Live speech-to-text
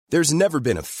There's never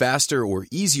been a faster or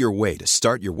easier way to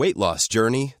start your weight loss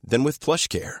journey than with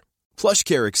PlushCare.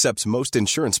 PlushCare accepts most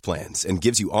insurance plans and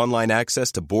gives you online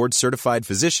access to board-certified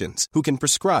physicians who can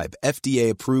prescribe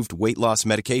FDA-approved weight loss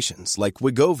medications like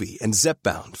Wegovy and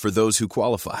Zepbound for those who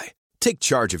qualify. Take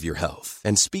charge of your health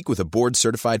and speak with a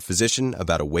board-certified physician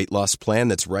about a weight loss plan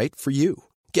that's right for you.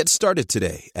 Get started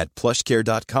today at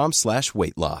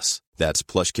plushcare.com/weight loss. That's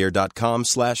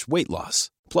plushcare.com/weight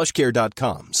loss.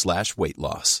 plushcare.com/weight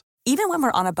loss. Even when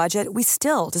we're on a budget, we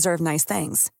still deserve nice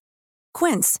things.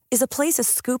 Quince is a place to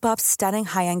scoop up stunning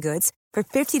high-end goods for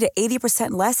 50 to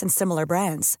 80% less than similar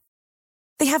brands.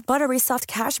 They have buttery soft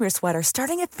cashmere sweaters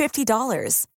starting at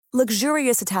 $50,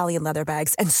 luxurious Italian leather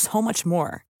bags, and so much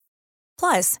more.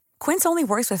 Plus, Quince only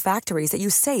works with factories that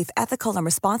use safe, ethical, and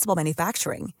responsible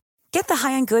manufacturing. Get the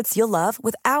high-end goods you'll love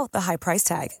without the high price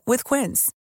tag with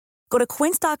Quince. Go to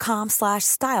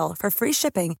quince.com/style for free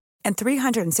shipping and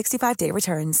 365-day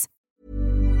returns.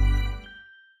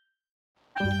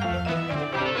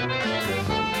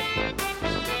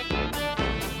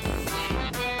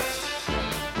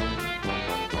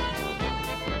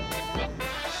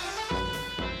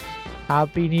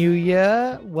 Happy New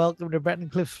Year. Welcome to Brett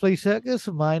and Cliff's Flea Circus.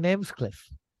 My name's Cliff.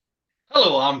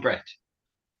 Hello, I'm Brett.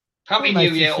 Happy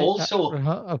New Year also.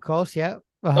 Of course, yeah.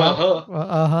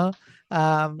 Uh-huh.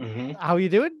 How are you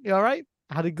doing? You all right?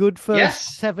 Had a good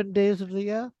first 7 days of the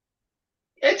year?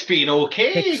 It's been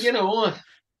okay, you know.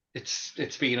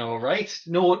 It's been all right.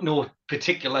 No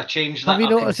particular change that Have you I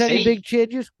can noticed any see. big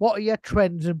changes? What are your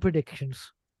trends and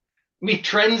predictions? Me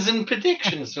trends and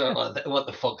predictions. What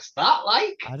the fuck's that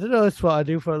like? I don't know. It's what I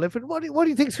do for a living. What do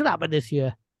you think's going to happen this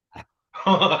year?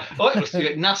 Oh, it must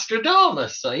be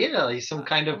Nostradamus. So, yeah, he's some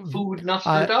kind of food I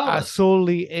Nostradamus.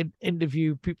 solely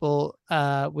interview people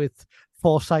with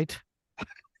foresight.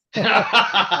 Do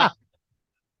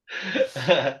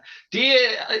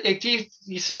you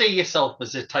see yourself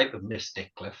as a type of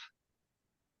mystic, Cliff?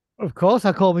 Of course,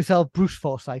 I call myself Bruce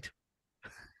Forsyth.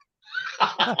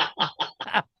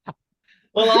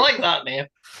 Well, I like that name.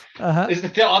 Uh-huh.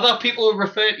 Are there people who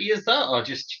refer to you as that, or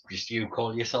just you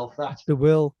call yourself that? The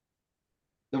will.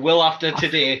 The will after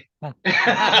today.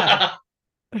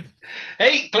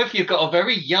 Hey, Cliff, you've got a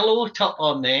very yellow top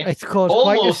on there. It's caused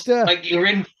quite a Almost stir. like you're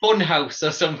in Funhouse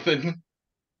or something.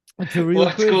 It's a real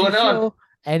What's crazy going on? show.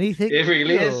 Anything. It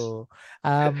really is.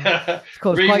 It's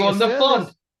caused quite a Rerun the stir.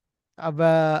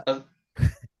 fun.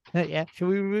 Yeah, should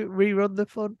we rerun the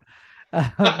fun?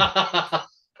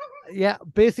 Yeah,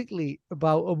 basically,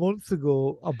 about a month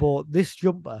ago, I bought this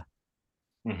jumper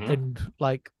and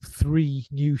like 3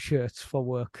 new shirts for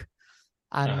work.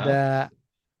 And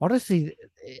honestly,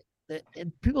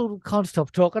 people can't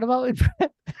stop talking about it.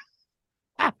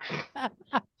 I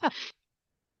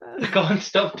can't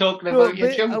stop talking about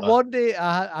your jumper. One day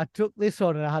I took this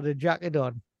on and I had a jacket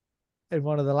on, and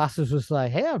one of the lasses was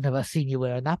like, "Hey, I've never seen you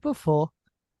wearing that before."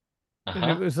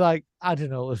 And it was like, I don't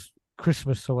know, it was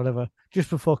Christmas or whatever, just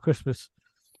before Christmas.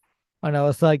 And I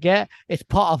was like, yeah, it's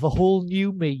part of a whole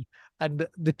new me. And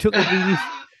they took it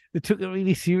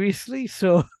really seriously.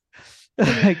 So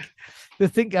like they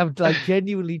think I'm like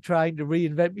genuinely trying to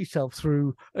reinvent myself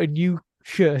through a new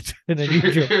shirt and a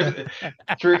new jumper.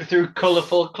 through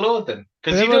colourful clothing.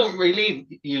 Because you don't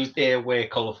really wear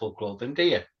colourful clothing, do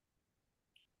you?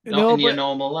 Not in your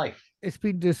normal life. It's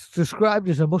been described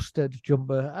as a mustard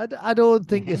jumper. I don't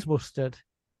think it's mustard.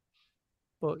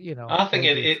 But, you know. I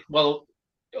think well,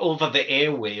 over the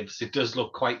airwaves, it does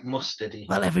look quite mustardy.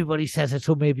 Well, everybody says it,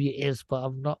 so maybe it is, but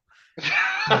I'm not.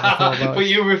 But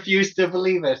you refuse to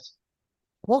believe it.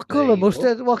 What colour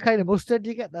mustard? What kind of mustard do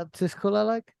you get that's this colour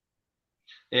like?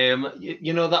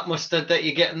 You know that mustard that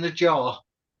you get in the jar?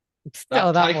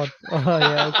 That one. Oh,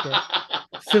 yeah, okay.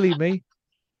 Silly me.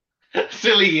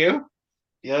 Silly you.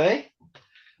 Yeah.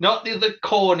 Not the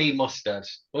corny mustard.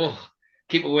 Oh,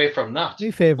 keep away from that.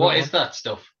 My favourite What is that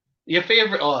stuff? Your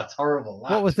favourite? Oh, it's horrible.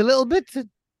 What was the little bits?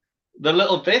 The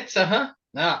little bits,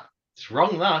 Nah, it's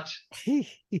wrong, that.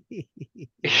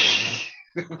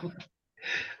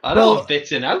 I don't love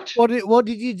bitsing out. What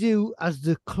did you do as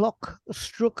the clock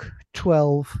struck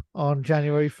 12 on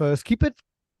January 1st? Keep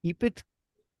it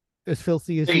as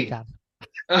filthy as you can.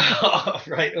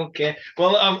 Right, okay.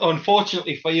 Well,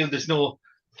 unfortunately for you, there's no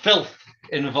filth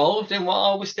involved in what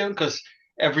I was doing because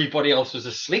everybody else was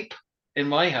asleep in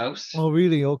my house. Oh,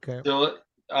 really? Okay. So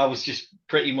I was just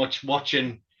pretty much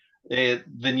watching the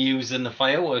news and the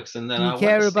fireworks, and then do you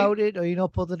care about it? Or are you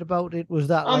not bothered about it? Was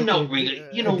that I'm not really,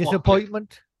 a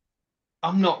disappointment?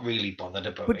 I'm not really bothered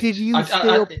about it. But did you stay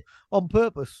up on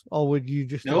purpose, or would you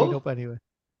just stay up anyway?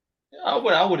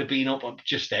 I would have been up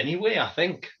just anyway, I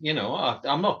think.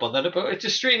 I'm not bothered about it. It's a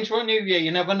strange one, New Year.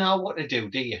 You never know what to do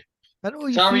you? I know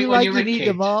you Sorry, feel when like you're you a need to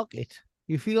kid. mark it.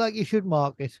 You feel like you should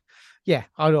mark it. Yeah,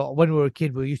 I know. When we were a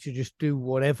kid, we used to just do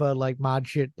whatever, like mad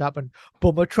shit happened.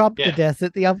 Bum a tramp to Yeah. death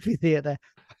at the amphitheater.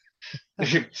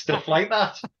 Stuff like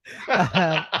that.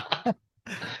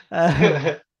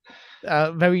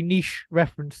 Very niche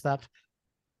reference that.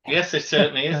 Yes, it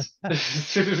certainly is.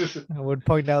 I would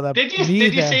point out that Did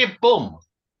you say bum?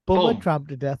 Bum Bum. a tramp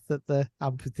to death at the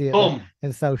amphitheater Bum.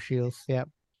 in South Shields. Yeah.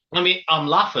 I mean, I'm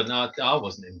laughing. I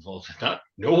wasn't involved in that.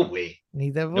 No way.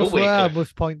 Neither of No us way, were. I Cliff.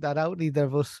 must point that out. Neither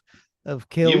of us have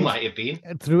killed. You might have been.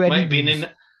 Through any Might have been means,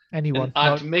 anyone.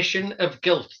 an admission of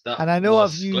guilt. That And I know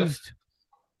was I've Cliff.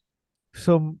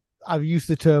 used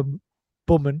the term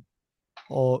bummin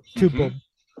or to bum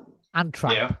and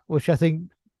tramp, Yeah. which I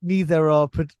think neither are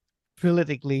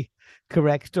politically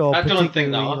correct or I don't think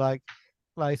particularly that.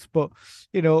 nice. But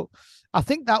I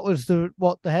think that was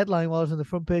what the headline was on the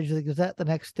front page of the Gazette the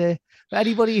next day. But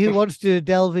anybody who wants to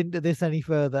delve into this any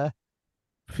further,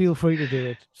 feel free to do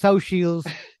it. South Shields,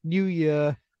 New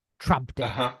Year, tramp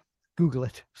death. Google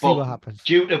it. See what happens.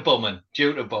 Due to bumming.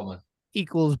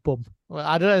 Equals bum. Well,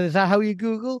 I don't know. Is that how you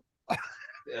Google?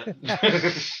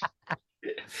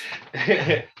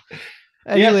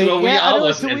 Anyway, I know wasn't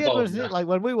it's weird, involved. wasn't it? Like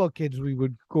when we were kids, we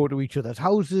would go to each other's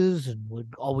houses and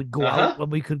we'd go out when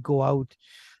we could go out.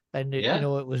 And it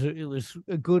was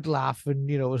a good laugh, and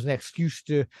it was an excuse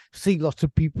to see lots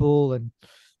of people and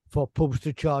for pubs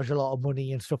to charge a lot of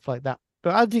money and stuff like that.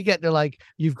 But as you get to like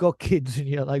you've got kids and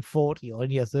you're like 40 or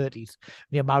in your 30s,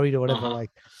 and you're married or whatever,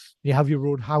 like you have your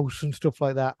own house and stuff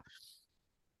like that.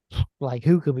 Like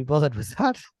who can be bothered with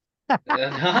that?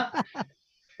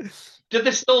 Do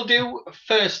they still do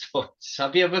first foots?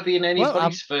 Have you ever been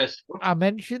anybody's first foot? I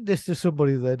mentioned this to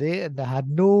somebody the other day, and they had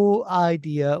no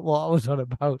idea what I was on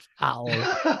about at all.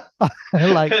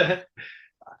 Like,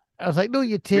 I was like, "No,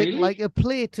 you take like a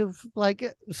plate of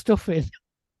like stuffing."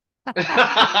 They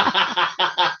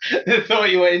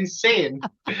thought you were insane.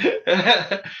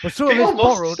 But so people must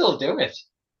borrowed. Still do it.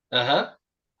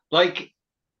 Like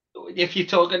if you're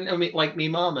talking, I mean, like me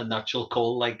mum and that, she'll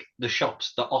call like the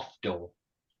shops the off door.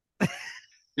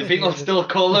 Do people still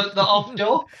call it the off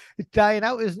door? It's dying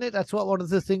out, isn't it? That's one of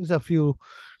the things I feel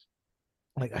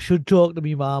like I should talk to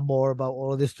my mom more about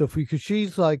all of this stuff, because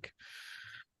she's like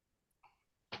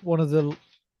one of the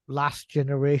last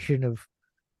generation of,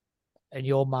 and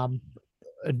your mum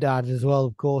and dad as well,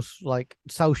 of course, like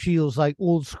South Shields, like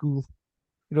old school.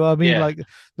 You know what I mean? Yeah. Like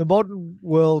the modern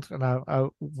world, and I'm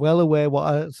well aware what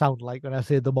I sound like when I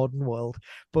say the modern world,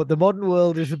 but the modern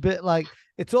world is a bit like,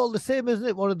 it's all the same, isn't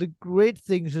it? One of the great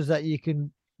things is that you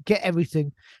can get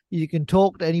everything. You can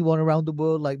talk to anyone around the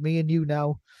world like me and you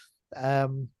now.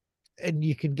 And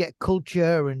you can get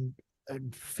culture and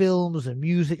films and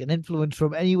music and influence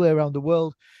from anywhere around the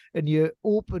world, and you're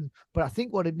open. But I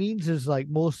think what it means is like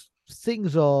most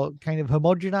things are kind of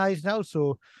homogenized now.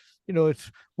 So,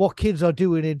 it's what kids are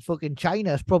doing in fucking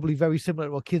China is probably very similar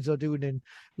to what kids are doing in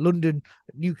London,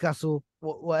 Newcastle,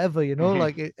 whatever,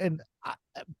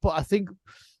 but I think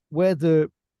where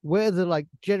the like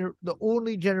the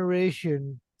only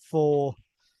generation for,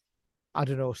 I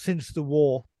don't know, since the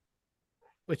war,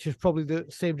 which is probably the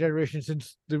same generation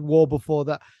since the war before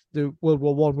that, the World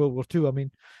War I, World War II, I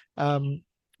mean,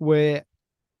 where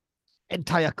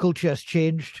entire culture has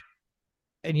changed.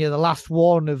 And you're the last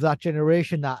one of that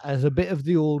generation that has a bit of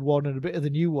the old one and a bit of the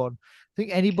new one. I think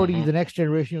anybody, the next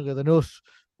generation younger than us,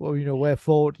 well, we're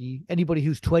 40, anybody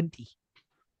who's 20,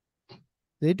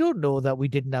 they don't know that we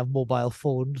didn't have mobile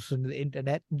phones and the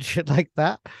internet and shit like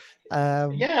that. I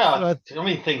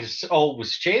mean, things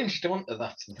always change, don't they?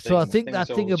 That's the thing. So I think that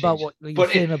thing about what you're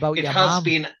saying about your mom. It has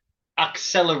been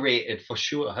accelerated for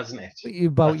sure, hasn't it?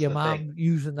 About your mom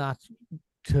using that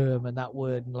term and that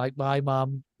word, and like my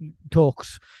mom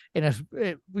talks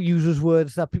uses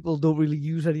words that people don't really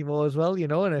use anymore as well,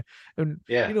 and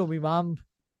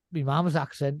my mom's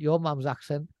accent, your mom's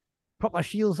accent, proper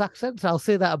Shields accent. I'll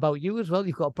say that about you as well.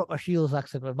 You've got a proper Shields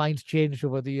accent, but mine's changed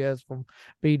over the years from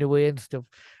being away and stuff.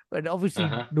 And obviously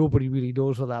nobody really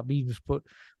knows what that means, but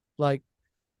like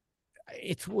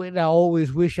it's when I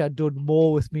always wish I'd done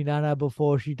more with me nana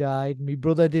before she died. My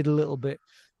brother did a little bit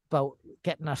about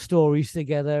getting our stories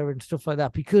together and stuff like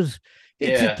that, because it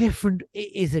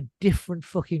is a different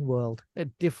fucking world, a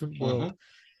different world.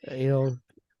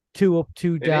 2 up,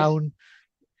 2 down,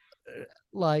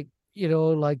 like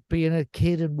being a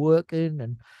kid and working,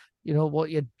 and what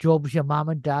your jobs your mom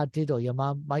and dad did, or your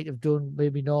mom might have done,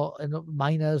 maybe not, and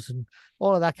miners and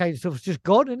all of that kind of stuff. It's just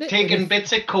gone, isn't it? Taking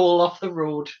bits of coal off the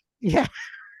road. Yeah.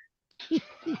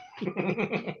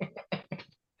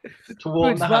 To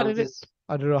warm the Smart, isn't it? houses.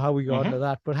 I don't know how we got into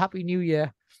that, but Happy New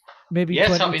Year. Maybe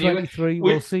Yes, Happy New Year. 2023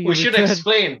 we'll see you We should return.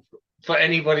 explain for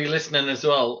anybody listening as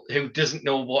well who doesn't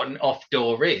know what an off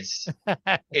door is.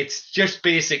 It's just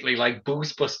basically like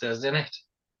Booze Busters, isn't it?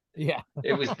 Yeah.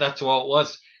 That's what it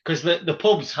was. Because the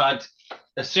pubs had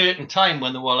a certain time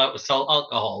when they were allowed to sell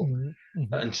alcohol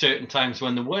and certain times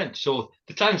when they weren't. So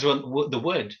the times when they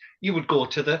weren't, you would go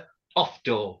to the off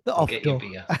door The and off get door.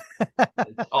 your beer.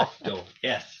 It's off door,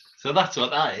 yes. So that's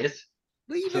what that is.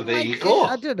 But even So there like, you go.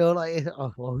 I don't know, like,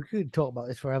 oh, well, we could talk about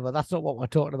this forever. That's not what we're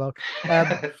talking about.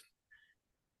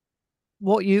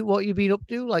 What you been up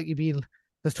to? Like,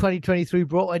 has 2023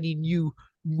 brought any new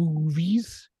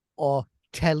movies or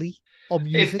telly or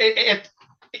music?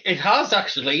 It has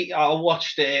actually. I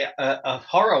watched a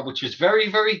horror which was very,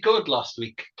 very good last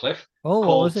week, Cliff. Oh, what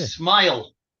called was it?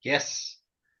 Smile. Yes,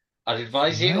 I'd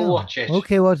advise you to watch it.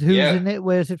 Okay, who's in it?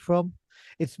 Where's it from?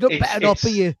 It's not better not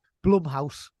be a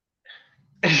Blumhouse.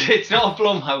 It's not a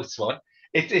Blumhouse one.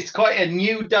 It's quite a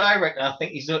new director. I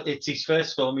think it's his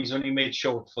first film. He's only made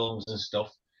short films and stuff.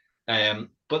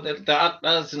 But the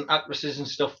actors and actresses and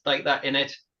stuff like that in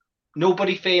it.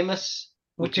 Nobody famous,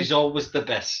 which is always the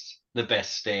best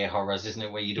horrors, isn't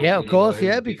it? Where you don't. Yeah, really of course, know who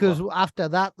yeah, the people because after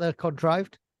that they're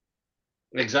contrived.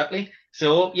 Exactly.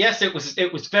 So yes, it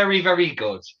was very, very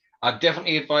good. I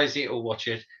definitely advise you to watch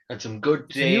it. And some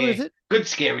good, new, is it? Good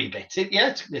scary bits.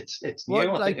 It's what,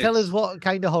 new. Like, tell us what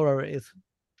kind of horror it is.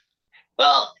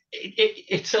 Well,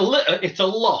 it's a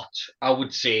lot. I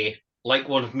would say, like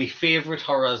one of my favorite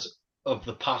horrors of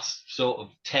the past sort of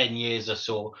 10 years or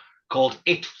so, called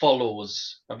It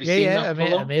Follows. Have you seen that?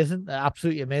 Amazing,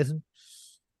 absolutely amazing.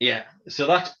 Yeah, so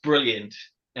that's brilliant,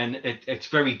 and it's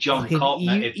very John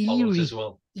Carpenter. It Follows as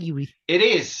well. Eerie. It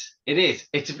is.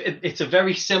 It's a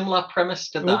very similar premise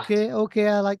to that. Okay,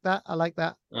 I like that.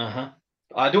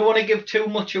 I don't want to give too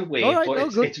much away,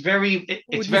 but it's very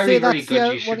very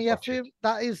good. One of your favorite.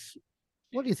 That is.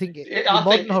 What do you think? I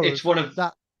think it's one of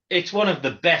that. It's one of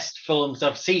the best films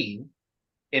I've seen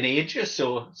in ages.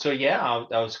 So yeah,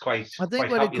 I was quite. I think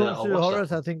quite when happy it comes to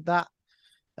horrors, I think that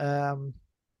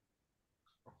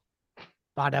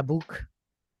Babadook.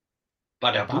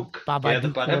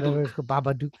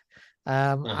 Babadook.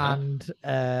 And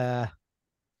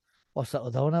what's that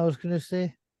other one I was going to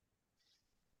say?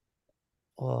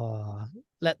 Oh,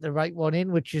 Let the Right One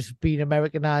In, which has been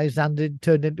Americanized and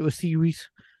turned into a series.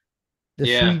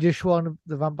 The Swedish one,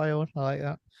 the vampire one. I like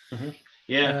that. Mm-hmm.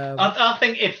 Yeah, I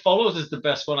think It Follows is the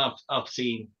best one I've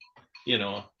seen. In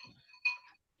a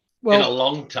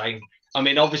long time. I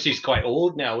mean, obviously, it's quite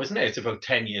old now, isn't it? It's about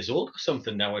 10 years old or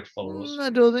something now, It Follows. I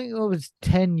don't think it was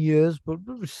 10 years, but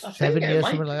it was 7 years,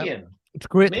 something like that. It's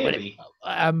great. Maybe.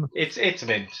 It's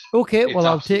mint. Okay, well,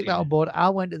 I'll take that on board. I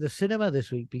went to the cinema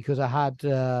this week because I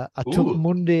took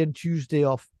Monday and Tuesday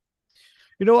off.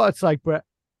 You know what it's like, Brett?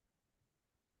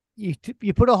 You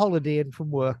put a holiday in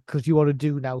from work because you want to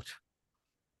do out.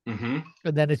 Mm-hmm.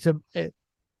 And then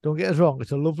don't get us wrong,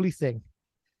 it's a lovely thing.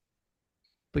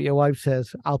 But your wife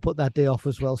says, I'll put that day off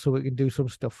as well so we can do some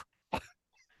stuff.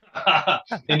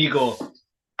 And you go,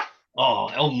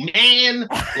 oh man.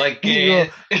 Like,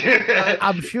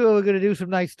 I'm sure we're going to do some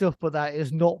nice stuff, but that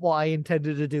is not what I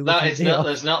intended to do. That's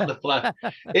not the plan.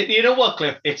 You know what,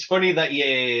 Cliff? It's funny that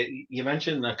you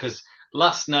mentioned that because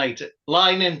last night,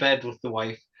 lying in bed with the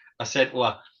wife, I said,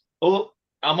 I'm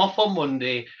off on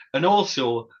Monday. And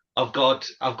also I've got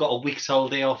a week's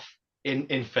holiday off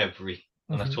in February.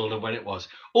 And I told her when it was.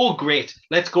 Oh, great!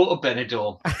 Let's go to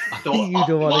Benidorm. I thought, you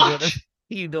don't want to go to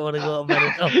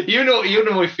Benidorm. you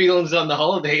know my feelings on the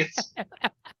holidays,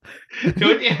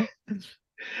 don't you?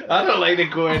 I don't like to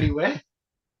go anywhere.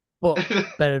 But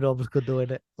Benidorm's good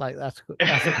doing it. Like that's good.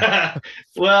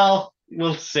 Well,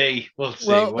 we'll see.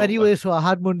 Well, anyway, so I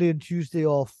had Monday and Tuesday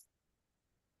off,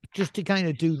 just to kind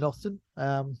of do nothing.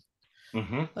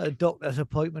 A doctor's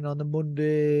appointment on the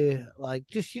Monday, like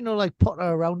just like potter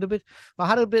around a bit. I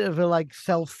had a bit of a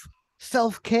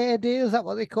self-care day. Is that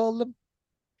what they call them?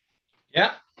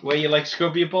 Yeah, where you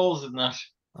scrub your balls and that.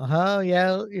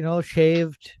 Yeah,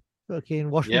 shaved, fucking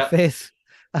wash my face.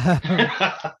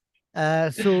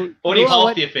 So only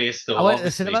half your face though. I went to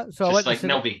the cinema, so I went to the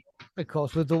cinema, Nobby. Of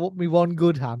course, with me one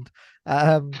good hand.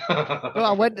 I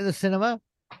went to the cinema,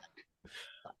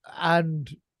 and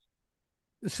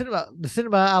the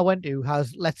cinema I went to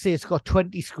has, let's say, it's got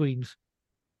 20 screens.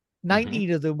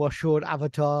 19 of them were showing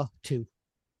Avatar 2.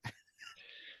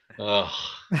 Oh.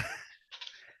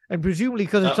 And presumably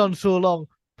because it's on so long,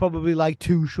 probably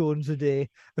 2 showings a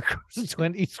day across the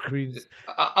 20 screens.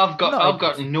 I've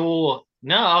got no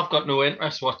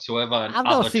interest whatsoever in I've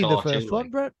not seen the first one,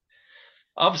 Brett.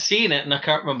 I've seen it and I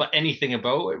can't remember anything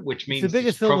about it, which It's means the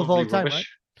biggest it's film of probably all time, rubbish.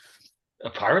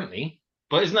 right? Apparently.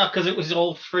 But isn't that because it was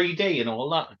all 3D and all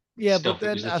that Yeah, but stuff? It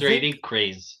then was the I 3D think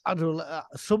craze. I don't know,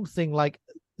 something like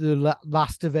the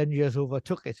last Avengers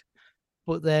overtook it.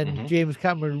 But then James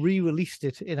Cameron re-released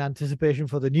it in anticipation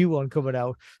for the new one coming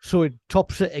out, so it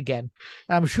tops it again.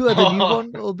 I'm sure the new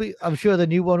one will be. I'm sure the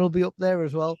new one will be up there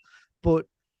as well. But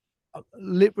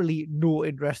literally no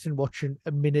interest in watching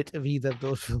a minute of either of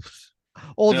those films,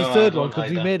 or the third one, because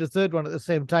he made a third one at the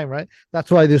same time, right? That's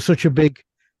why there's such a big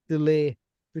delay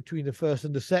between the first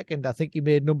and the second. I think he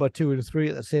made number 2 and 3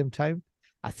 at the same time.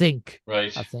 I think.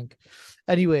 Right.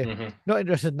 Anyway, not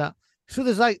interested in that. So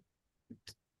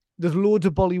there's loads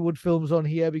of Bollywood films on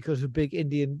here because of big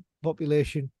Indian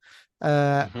population.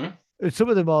 Some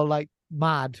of them are like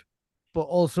mad, but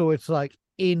also it's like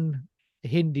in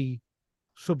Hindi,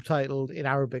 subtitled in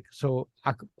Arabic. So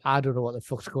I don't know what the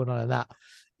fuck's going on in that.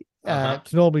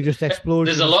 It's normally just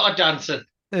explosions. There's a lot of dancing.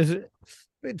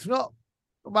 It's not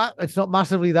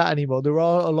massively that anymore. There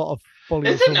are a lot of Bollywood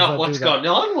Is it films not? What's going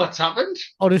on? What's happened?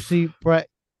 Honestly, Brett,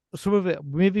 some of it,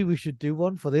 maybe we should do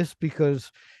one for this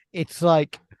because it's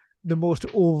like the most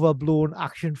overblown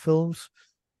action films.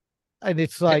 And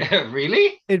it's like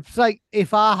really? It's like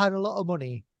if I had a lot of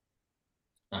money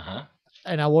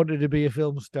and I wanted to be a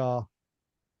film star,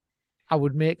 I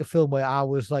would make a film where I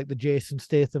was like the Jason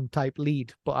Statham type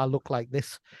lead, but I look like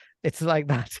this. It's like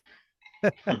that.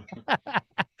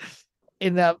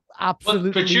 In that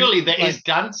absolutely, but surely there is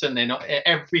dancing in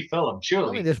every film. Surely,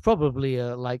 I mean, there's probably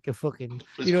a fucking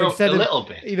little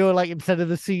bit. Like instead of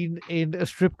the scene in a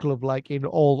strip club, like in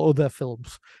all other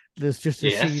films, there's just a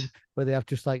scene where they have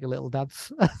just like a little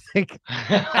dance. I think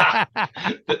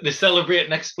they celebrate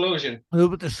an explosion. No,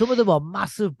 but some of them are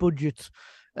massive budgets,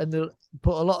 and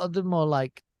but a lot of them are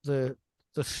like the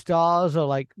stars are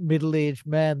like middle-aged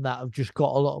men that have just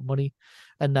got a lot of money,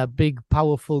 and they're big,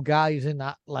 powerful guys in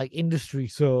that like industry.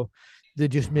 So they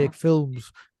just make films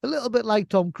a little bit like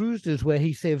Tom Cruise does, where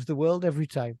he saves the world every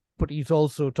time, but he's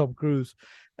also Tom Cruise.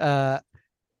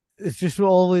 It's just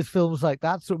always films like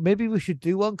that. So maybe we should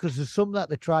do one because there's some that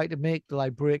they try to make to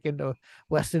like break into a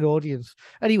Western audience.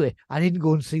 Anyway, I didn't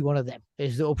go and see one of them.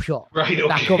 Is the upshot? Right.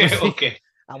 Okay. Okay.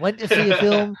 I went to see a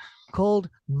film called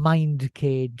Mind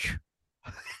Cage.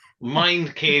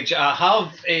 Mind Cage. I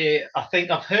have. I think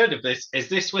I've heard of this. Is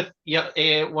this with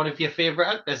one of your favorite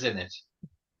actors in it?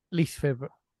 Least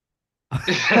favorite.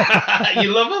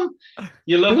 You love him.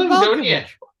 You love him, don't you?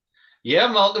 Yeah,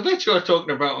 Malkovich. We were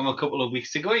talking about him a couple of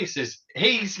weeks ago. He says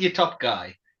he's your top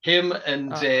guy. Him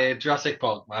and Jurassic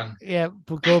Park, man. Yeah,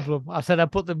 but Goldblum. I said I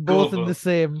put them both in the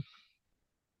same.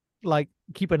 Like,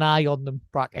 keep an eye on them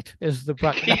bracket is the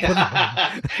bracket.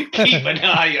 Keep an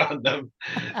eye on them.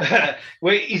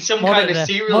 Wait, he's some kind of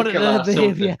serial killer or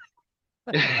something.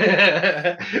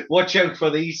 Watch out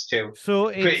for these two. So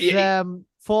it's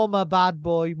former bad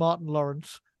boy Martin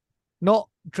Lawrence, not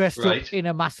dressed up in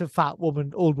a massive fat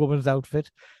old woman's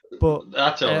outfit, but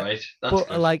that's all right. But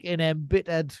good. Like an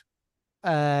embittered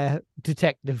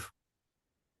detective,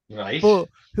 right? But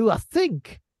who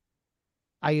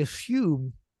I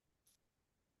assume.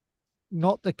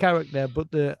 Not the character,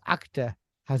 but the actor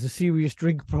has a serious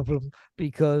drink problem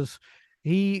because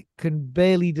he can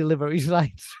barely deliver his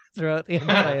lines throughout the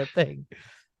entire thing.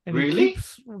 And really? He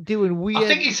keeps doing weird. I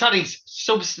think he's had his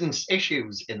substance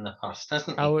issues in the past,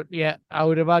 hasn't he? I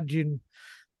would imagine.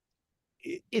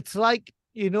 It's like,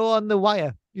 on The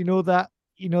Wire,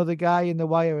 the guy in The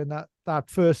Wire in that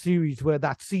first series where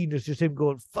that scene is just him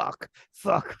going, fuck,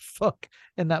 fuck, fuck,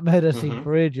 in that murder scene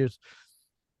for ages.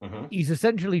 He's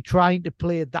essentially trying to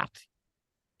play that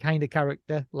kind of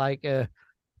character, like a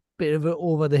bit of an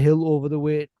over the hill, over the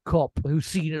way cop who's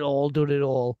seen it all, done it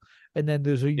all. And then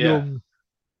there's a young,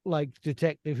 like,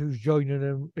 detective who's joining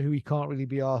him who he can't really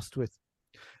be arsed with.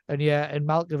 And and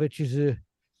Malkovich is a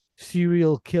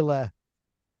serial killer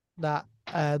that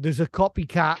there's a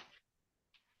copycat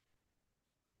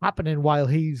happening while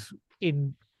he's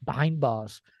behind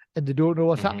bars and they don't know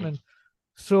what's happening.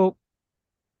 So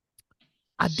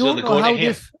I don't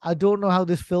know how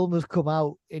this film has come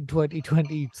out in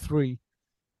 2023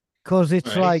 because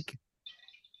it's like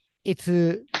it's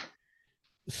a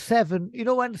 7.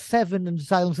 When 7 and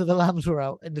Silence of the Lambs were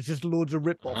out, and there's just loads of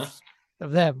rip-offs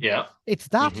of them. Yeah, it's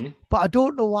that, but I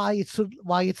don't know why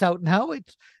it's out now.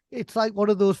 It's like one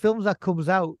of those films that comes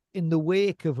out in the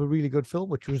wake of a really good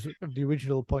film, which was the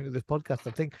original point of this podcast,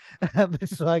 I think.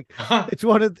 It's like it's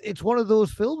one of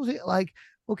those films.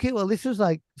 okay, well, this was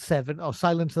like 7 or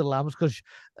Silence of the Lambs because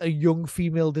a young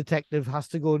female detective has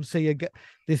to go and see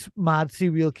this mad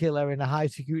serial killer in a high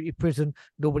security prison.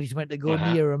 Nobody's meant to go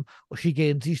near him, or she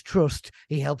gains his trust.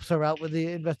 He helps her out with the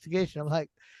investigation. I'm like,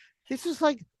 this is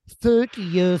like 30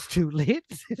 years too late.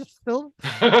 This film.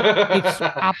 It's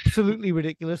absolutely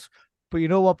ridiculous. But you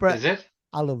know what, Brett? Is it?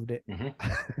 I loved it.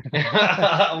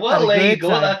 Well, there you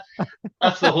go.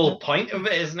 That's the whole point of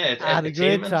it, isn't it? I had a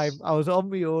great time. I was on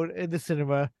my own in the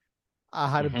cinema. I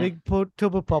had a big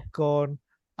tub of popcorn.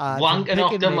 Wanking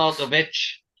off the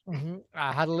Malkovich.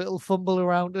 I had a little fumble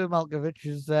around the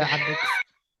Malkovich's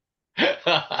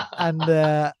and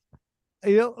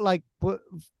you know, like, but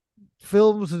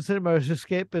films and cinema is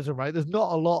escapism, right? There's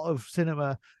not a lot of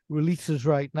cinema releases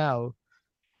right now.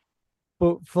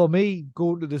 But for me,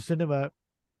 going to the cinema,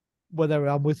 whether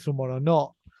I'm with someone or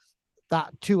not,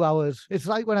 that 2 hours, it's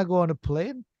like when I go on a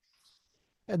plane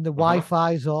and the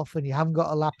Wi-Fi's off and you haven't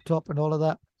got a laptop and all of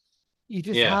that. You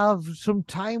just have some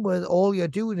time where all you're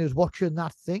doing is watching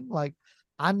that thing. Like,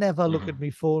 I never look at my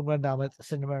phone when I'm at the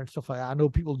cinema and stuff like that. I know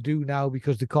people do now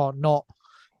because they can't not.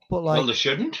 But like, well, they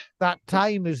shouldn't. That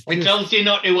time is. It tells you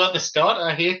not to at the start.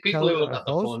 I hate people who look at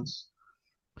the phones.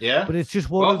 Yeah, but it's just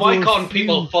why can't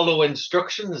people follow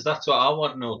instructions? That's what I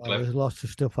want to know, Cliff. There's lots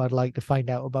of stuff I'd like to find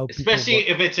out about. Especially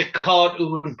if it's a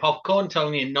cartoon popcorn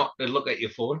telling you not to look at your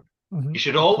phone. You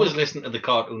should always listen to the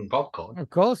cartoon popcorn. Of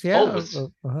course, yeah. Always.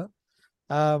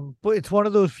 But it's one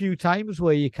of those few times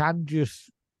where you can just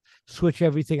switch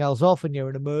everything else off and you're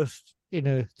immersed in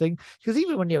a thing. Because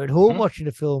even when you're at home watching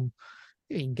a film,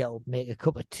 you can go make a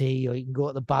cup of tea or you can go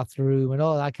to the bathroom and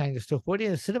all that kind of stuff. But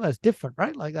in the cinema, it's different,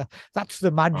 right? Like that's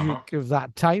the magic of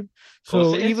that time.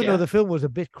 So even though the film was a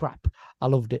bit crap, I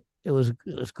loved it. It was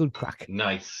good crack.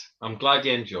 Nice. I'm glad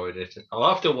you enjoyed it.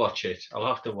 I'll have to watch it.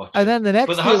 And then the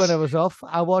next day when I was off,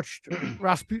 I watched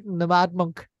Rasputin the Mad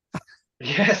Monk.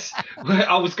 Yes.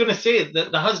 I was going to say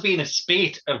that there has been a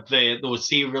spate of those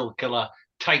serial killer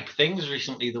type things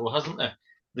recently, though, hasn't there?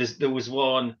 There was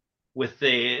one with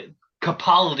the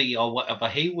Capaldi or whatever.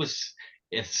 He was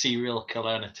a serial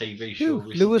killer in a TV show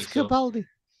recently. Lewis Capaldi.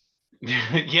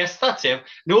 Yes, that's him.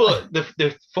 No,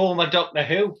 the former Doctor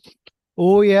Who.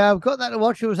 Oh yeah, I've got that to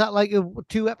watch. Was that like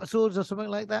 2 episodes or something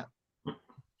like that?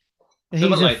 He's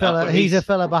a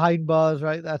fella behind bars,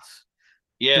 right? That's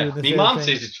my mom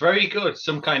says it's very good.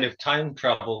 Some kind of time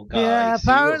travel guy. Yeah,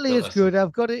 apparently it's good.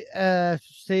 I've got it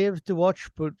saved to watch,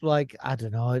 but like I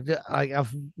don't know.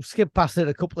 I've skipped past it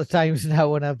a couple of times now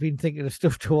when I've been thinking of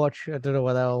stuff to watch. I don't know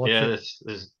whether I'll watch it.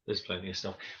 There's plenty of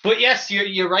stuff. But yes,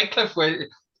 you're right, Cliff. We're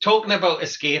talking about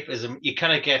escapism. You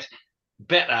kind of get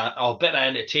better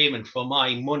entertainment for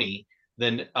my money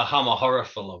than a Hammer horror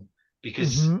film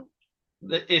because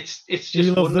it's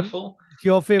just wonderful. It's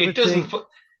your favorite thing.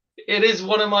 It is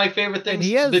one of my favorite things.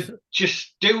 That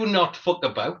just do not fuck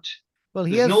about. Well,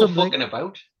 there's no fucking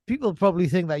about. People probably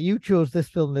think that you chose this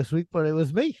film this week, but it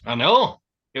was me. I know.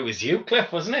 It was you,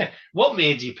 Cliff, wasn't it? What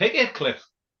made you pick it, Cliff?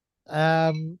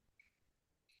 The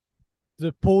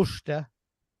poster,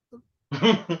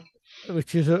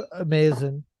 which is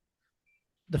amazing.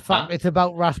 The fact it's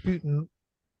about Rasputin,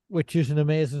 which is an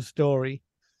amazing story.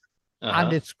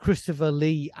 And it's Christopher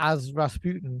Lee as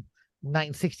Rasputin,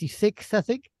 1966, I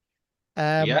think.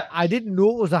 I didn't know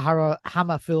it was a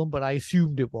Hammer film, but I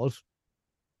assumed it was.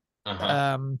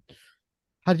 Had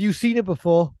you seen it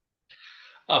before?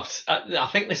 I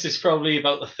think this is probably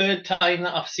about the 3rd time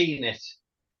that I've seen it.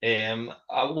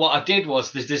 What I did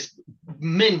was there's this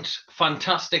mint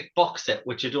fantastic box set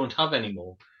which I don't have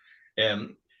anymore.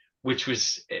 Which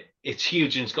was it's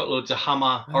huge and it's got loads of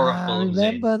Hammer horror films. I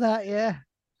remember that, yeah.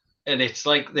 And it's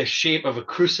like the shape of a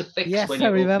crucifix. Yes, when you I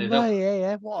remember.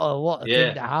 Yeah. What a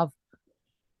thing to have.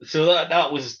 So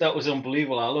that was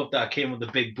unbelievable. I loved that. I came with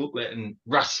a big booklet and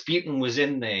Rasputin was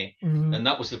in there, and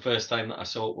that was the first time that I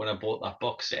saw it when I bought that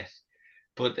box set.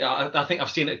 But I think I've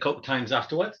seen it a couple of times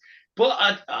afterwards. But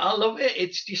I love it.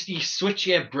 It's just you switch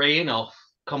your brain off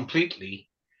completely,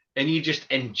 and you just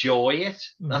enjoy it.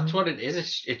 That's what it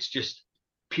is. It's just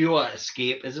pure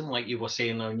escapism, like you were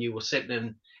saying when you were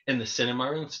sitting in the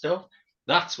cinema and stuff.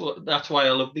 That's why I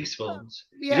love these films.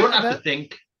 You don't have to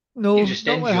think. No, you just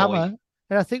enjoy. Hammer.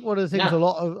 And I think one of the things a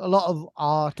lot of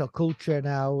art or culture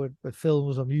now with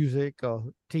films or music or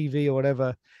TV or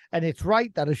whatever, and it's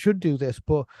right that it should do this,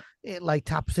 but it like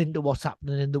taps into what's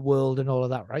happening in the world and all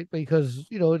of that, right? Because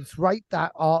it's right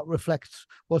that art reflects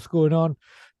what's going on.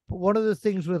 But one of the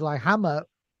things with like Hammer,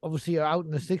 obviously you're out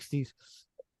in the 60s,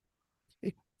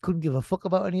 it couldn't give a fuck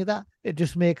about any of that. It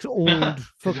just makes old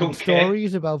fucking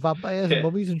stories about vampires and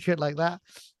mummies and shit like that.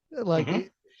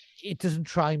 Like it doesn't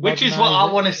try and which is what I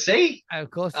modernise want to it. see. Of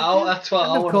course, Oh, that's what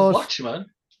and I of want to course, watch, man.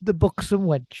 the bucks and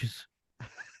wenches.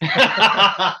 And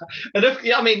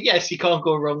I mean, yes, you can't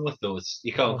go wrong with those.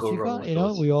 You can't go wrong with You know,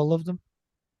 those. we all love them.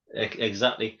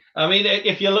 Exactly. I mean,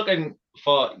 if you're looking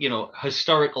for,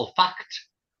 historical fact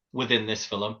within this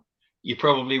film, you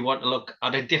probably want to look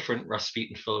at a different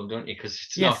Rasputin film, don't you? Because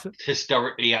it's not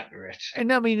historically accurate.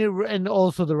 And I mean, and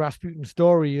also the Rasputin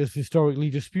story is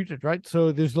historically disputed, right?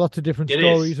 So there's lots of different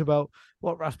stories about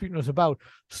what Rasputin was about.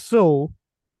 So,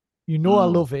 I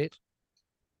love it.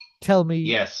 Tell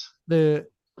me the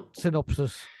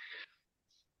synopsis.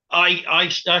 I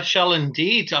shall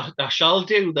indeed. I shall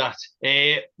do that.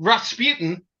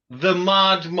 Rasputin, the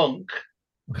Mad Monk,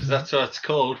 because that's what it's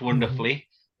called wonderfully,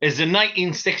 is a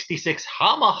 1966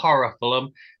 Hammer horror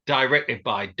film directed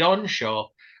by Don Shaw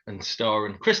and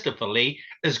starring Christopher Lee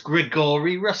as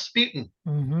Grigory Rasputin.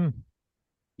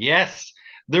 Yes,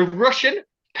 the Russian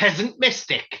peasant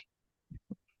mystic,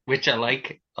 which I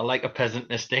like. I like a peasant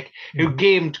mystic who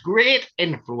gained great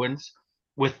influence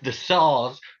with the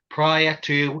Tsars prior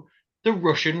to the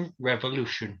Russian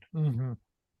Revolution.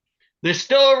 The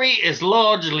story is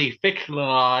largely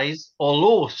fictionalized,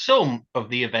 although some of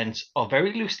the events are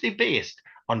very loosely based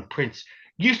on Prince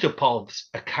Yusupov's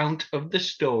account of the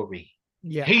story.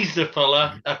 Yeah. He's the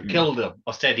fella that killed him,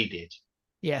 or said he did.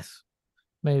 Yes.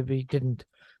 Maybe he didn't.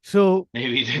 So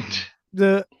maybe he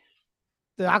didn't.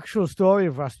 The actual story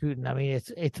of Rasputin, I mean,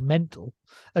 it's mental.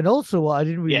 And also what I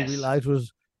didn't really realize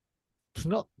was it's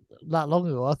not that long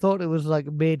ago. I thought it was like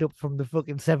made up from the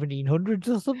fucking 1700s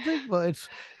or something, but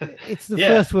it's the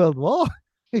First World War.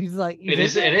 He's like, it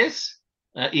is.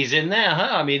 He's in there, huh?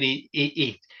 I mean,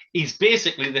 he's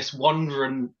basically this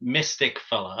wandering mystic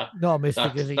fella. Not a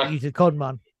mystic, is he? He's a con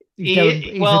man. He's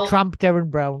a tramp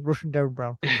Derren Brown, Russian Derren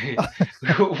Brown.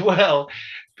 Well,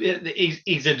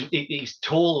 he's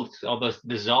told, or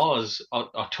the Tsars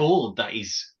are told that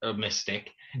he's a mystic,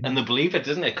 and they believe it,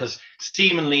 doesn't it? Because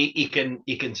seemingly he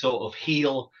can sort of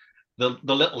heal the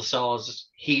little Tsars'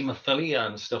 haemophilia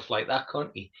and stuff like that, can't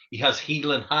he? He has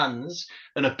healing hands,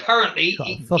 and apparently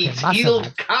he's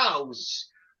healed cows.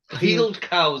 Healed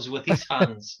cows with his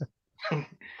hands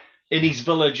in his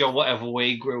village or whatever where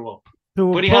he grew up.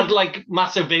 But he had like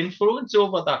massive influence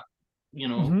over that,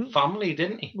 family,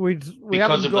 didn't he?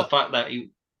 Because of the fact that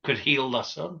he could heal their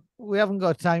son. We haven't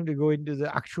got time to go into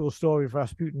the actual story of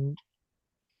Rasputin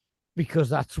because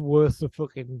that's worth a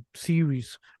fucking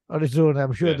series on its own.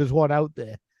 I'm sure there's one out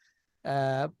there.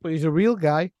 But he's a real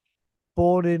guy,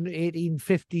 born in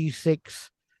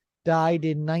 1856, died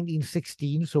in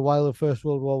 1916. So while the First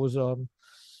World War was on,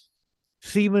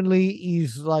 seemingly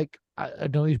he's like, I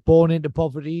know he's born into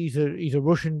poverty. He's a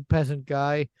Russian peasant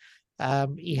guy.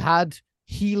 He had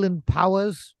healing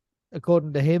powers,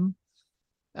 according to him.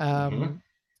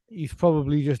 He's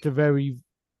probably just a very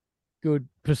good,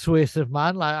 persuasive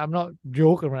man. Like, I'm not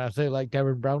joking when I say like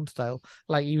Derren Brown style.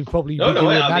 Like, he would probably be doing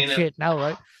that shit now,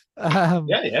 right?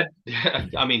 Yeah.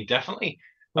 I mean, definitely.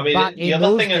 I mean, back in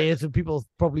those days, people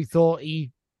probably thought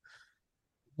he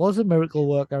was a miracle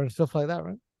worker and stuff like that,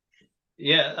 right?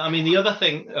 Yeah, I mean, the other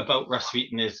thing about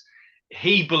Rasputin is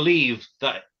he believed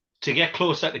that to get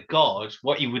closer to God,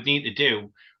 what you would need to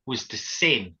do was to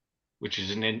sin, which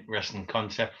is an interesting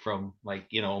concept from, like,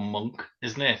 a monk,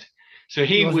 isn't it? So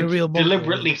he would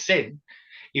deliberately sin.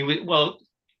 He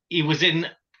was in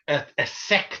a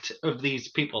sect of these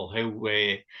people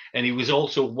and he was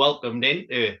also welcomed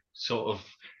into sort of,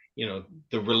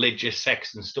 the religious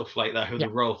sects and stuff like that, who the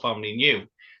royal family knew.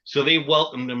 So they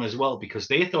welcomed him as well because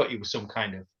they thought he was some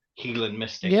kind of healing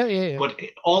mystic. Yeah. But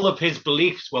all of his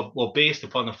beliefs were based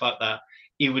upon the fact that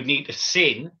he would need to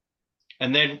sin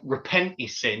and then repent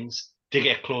his sins to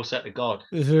get closer to God.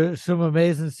 There's some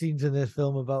amazing scenes in this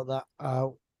film about that.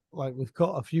 Like, we've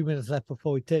got a few minutes left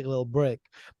before we take a little break.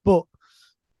 But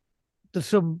there's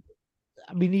some,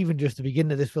 I mean, even just the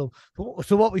beginning of this film.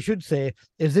 So what we should say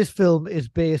is this film is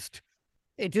based,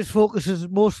 it just focuses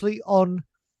mostly on,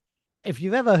 if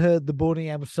you've ever heard the Boney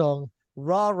M song,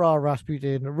 Rah Rah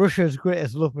Rasputin, Russia's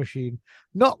Greatest Love Machine,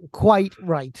 not quite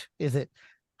right, is it?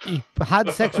 He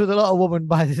had sex with a lot of women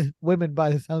by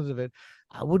the sounds of it.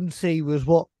 I wouldn't say he was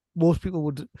what most people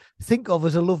would think of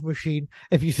as a love machine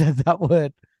if you said that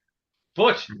word.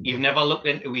 But you've never looked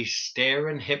into his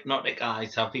staring, hypnotic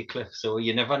eyes, have you, Cliff? So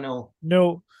you never know.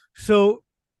 No. So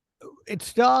it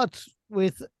starts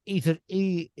with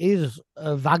he is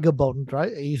a vagabond,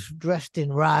 right? He's dressed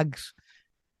in rags.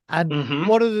 And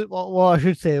one of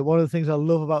the things I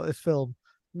love about this film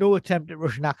no attempt at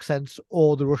Russian accents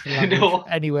or the Russian language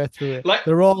anywhere through it. Like,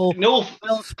 they're all no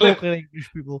well-spoken English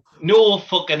people. No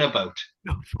fucking about.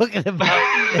 No fucking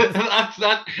about.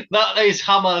 that is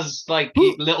Hammer's like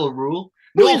little rule.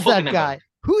 Who is that guy?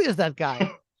 Who is that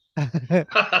guy?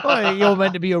 Oh, you're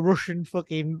meant to be a Russian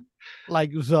fucking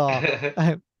like czar.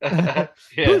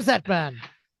 Who's that man?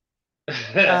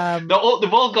 They've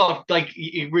all got like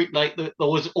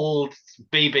those old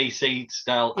BBC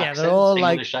style accents. They're all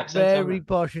English like accents, very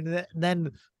posh, and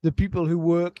then the people who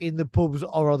work in the pubs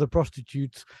or the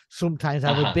prostitutes sometimes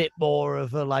have a bit more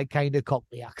of a like kind of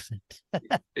Cockney accent.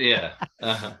 Yeah.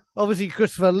 Obviously,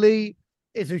 Christopher Lee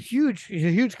he's a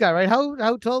huge guy, right?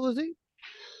 How tall was he?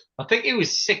 I think he was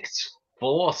 6'4",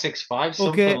 6'5",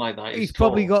 something like that. He's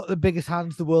probably got the biggest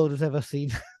hands the world has ever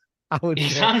seen.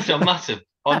 His hands are massive,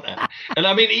 aren't they? And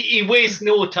I mean, he wastes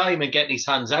no time in getting his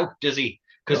hands out, does he?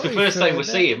 Because the first time we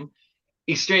see him,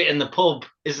 he's straight in the pub,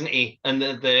 isn't he? And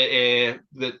the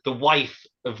wife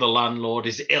of the landlord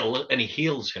is ill, and he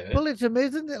heals her. Well, it's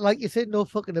amazing that, like you said, no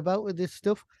fucking about with this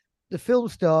stuff. The film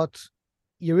starts.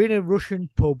 You're in a Russian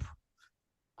pub.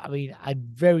 I mean, I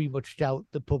very much doubt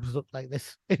the pubs look like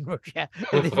this in Russia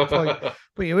at this point.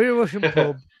 But you're in a Russian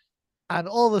pub, and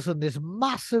all of a sudden, this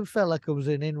massive fella comes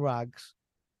in rags.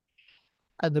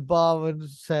 And the barman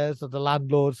says, or the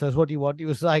landlord says, "What do you want?" He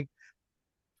was like,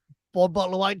 1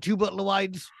 bottle of wine, 2 bottles of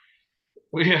wines.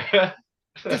 Yeah.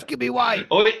 Just give me wine.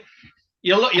 Oh,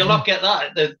 you'll not get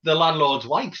that. The landlord's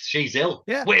wife, she's ill.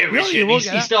 Yeah. Where is she?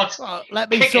 He starts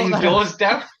kicking doors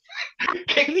down.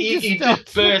 He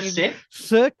just bursts in,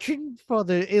 searching for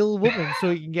the ill woman so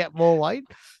he can get more wine.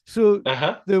 So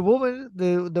the woman,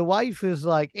 the wife is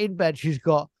like in bed. She's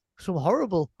got some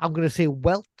horrible, I'm going to say,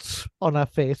 welts on her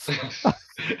face.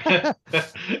 I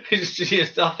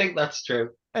think that's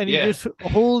true. And he just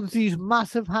holds these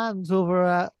massive hands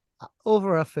over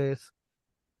her face.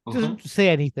 Doesn't say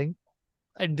anything.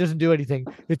 And doesn't do anything.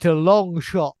 It's a long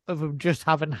shot of him just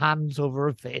having hands over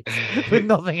her face with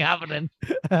nothing happening.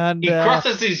 And he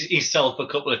crosses himself a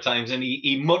couple of times, and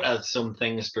he mutters some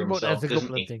things to himself. Mutters a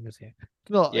couple of things here.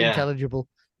 It's not intelligible.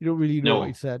 You don't really know what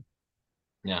he said.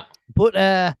 Yeah. But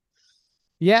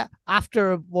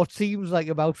after what seems like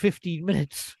about 15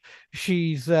 minutes,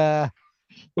 she's cured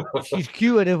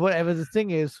of whatever the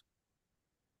thing is,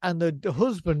 and the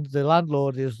husband, the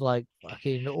landlord, is like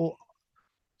fucking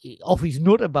off his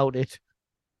nut about it.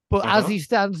 But as he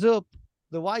stands up,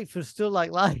 the wife is still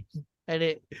like lying,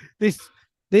 and this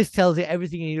tells you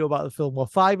everything you need to know about the film. We're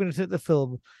 5 minutes into the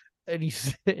film, and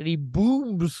he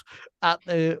booms at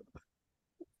the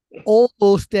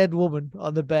almost dead woman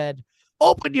on the bed.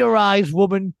 "Open your eyes,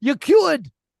 woman! You're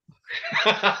cured."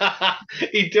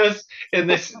 He does in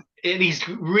his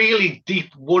really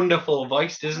deep, wonderful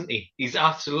voice, doesn't he? He's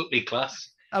absolutely class.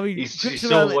 I mean, he's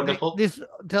so wonderful.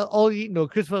 All you know,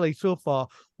 Christopher Lee so far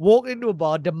walked into a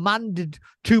bar, demanded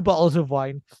 2 bottles of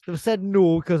wine. They've said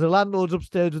no because the landlord's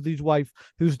upstairs with his wife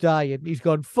who's dying. He's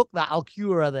gone, "Fuck that, I'll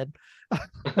cure her then."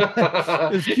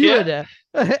 He's cured her.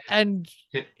 And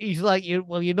he's like,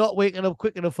 "You're not waking up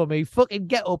quick enough for me. Fucking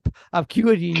get up. I've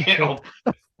cured you." Get up.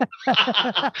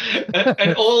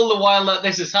 and all the while that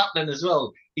this is happening as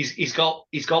well, he's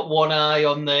got one eye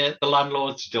on the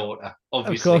landlord's daughter,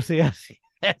 obviously. Of course he has.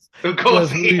 Yes. Of course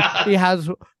he has. He has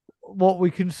what we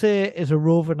can say is a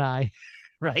roving eye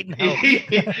right now.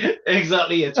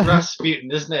 Exactly, it's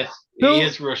Rasputin, isn't it? No, he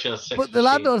is Russia's sex But the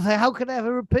landlord says, "How can I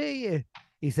ever repay you?"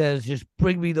 He says, "Just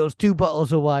bring me those 2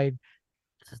 bottles of wine."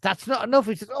 He says, "That's not enough."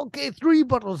 He says, "Okay, 3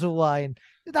 bottles of wine."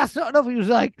 "That's not enough." He was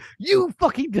like, "You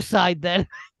fucking decide then."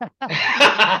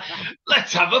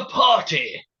 Let's have a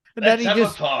party. And then he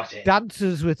just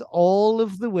dances with all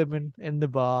of the women in the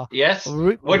bar. Yes.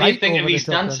 What do you think of his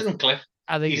dancing, Cliff?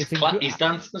 I think his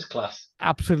dancing is class.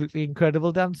 Absolutely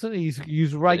incredible dancing.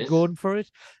 He's right going for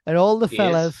it. And all the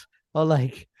fellas are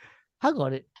like, "Hang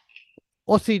on it.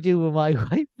 What's he doing with my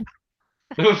wife?"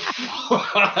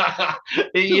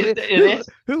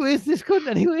 Who is this cunt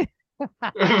anyway?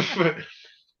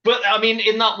 But I mean,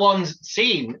 in that one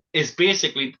scene is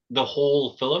basically the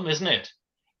whole film, isn't it?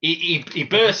 He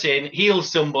bursts in,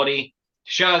 heals somebody,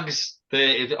 shags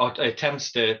or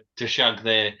attempts to shag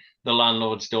the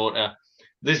landlord's daughter.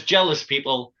 There's jealous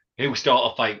people who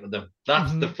start a fight with them.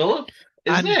 That's the film,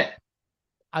 isn't it?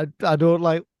 I don't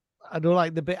like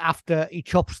the bit after he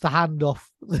chops the hand off.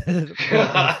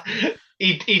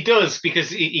 He does, because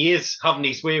he is having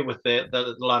his way with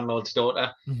the landlord's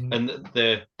daughter, and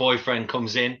the boyfriend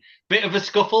comes in. Bit of a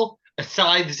scuffle, a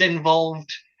scythe's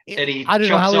involved, and he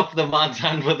chops off the man's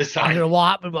hand with a scythe. I don't know what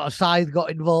happened, but a scythe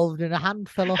got involved and a hand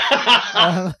fell off.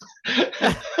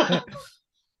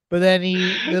 But then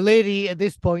the lady at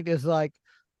this point is like,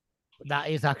 that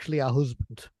is actually her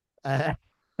husband. And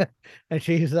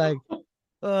she's like,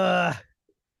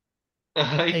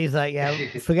 he's like, yeah,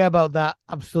 forget about that.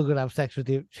 I'm still gonna have sex with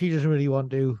you. She doesn't really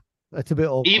want to. It's a bit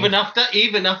awkward. Even after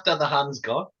the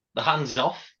hand's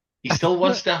off, he still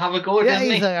wants to have a go, yeah, doesn't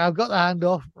he's he? like, I've got the hand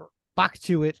off, back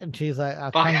to it, and she's like,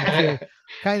 I've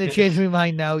kind of changed my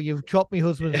mind now. You've chopped my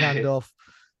husband's hand off.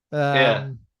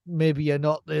 Maybe you're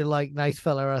not the nice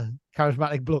fella, a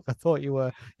charismatic bloke I thought you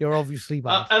were. You're obviously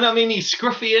bad. And I mean, he's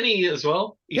scruffy, isn't he, as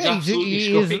well? He's absolutely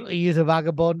scruffy. He is a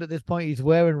vagabond at this point. He's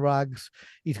wearing rags.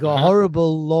 He's got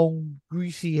horrible, long,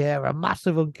 greasy hair, a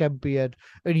massive unkempt beard,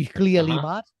 and he's clearly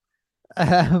mad.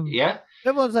 Yeah.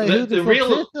 Everyone's like, who the fuck's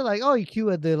this? They're like, oh, you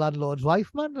cured the landlord's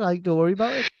wife, man. Like, don't worry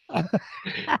about it.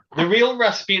 The real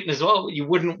Rasputin as well, you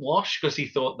wouldn't wash because he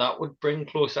thought that would bring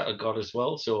closer to God as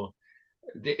well. So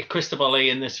Christopher Lee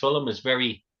in this film is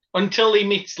very, until he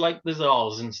meets like the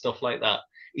Tsars and stuff like that,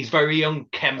 he's very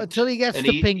unkempt. Until he gets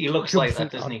the pink, he looks like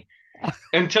that, doesn't he?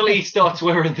 Until he starts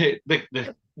wearing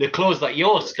the clothes that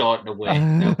you're starting to wear.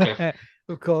 Now, Cliff.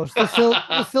 Of course, the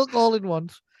silk all in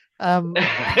ones.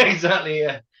 Exactly,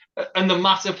 yeah. And the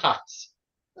massive hats.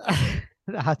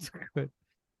 That's good.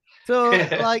 So,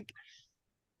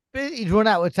 he's run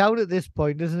out of town at this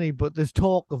point, doesn't he? But there's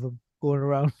talk of him going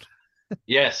around.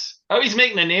 Yes. Oh, he's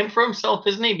making a name for himself,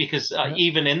 isn't he? Because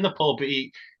even in the pub,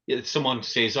 someone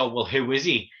says, "Oh, well, who is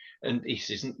he?" And he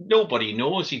says, "Nobody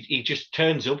knows. He just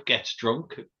turns up, gets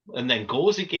drunk, and then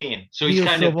goes again." So he's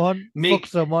kind of fuck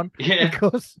someone.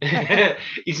 Yeah.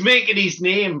 He's making his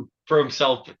name for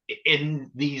himself in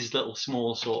these little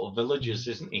small sort of villages,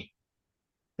 isn't he?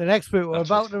 The next bit, we're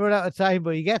about to run out of time,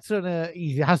 but he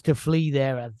has to flee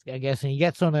there, I guess, and he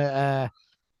gets on a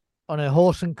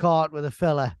horse and cart with a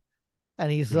fella,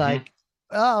 and he's like,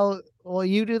 "Oh, what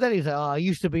you do then?" He's like, "Oh, I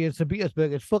used to be in St.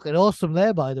 Petersburg. It's fucking awesome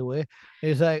there, by the way." And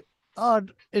he's like, "Oh,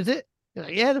 is it?" He's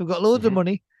like, "Yeah, they've got loads of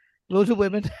money, loads of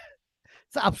women.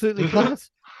 It's absolutely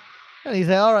class." And he's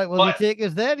like, "All right, well, you take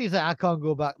us there." And he's like, "I can't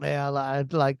go back there. I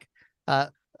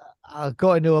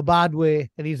got into a bad way."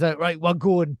 And he's like, "Right, we're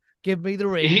going. Give me the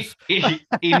reins." He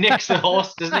nicks the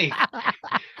horse, doesn't he?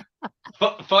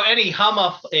 For any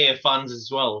Hammer fans as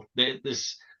well,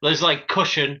 there's like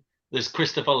Cushion, there's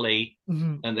Christopher Lee,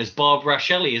 and there's Barbara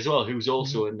Shelley as well, who's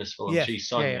also in this film. She's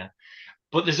Sonia. Yeah.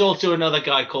 But there's also another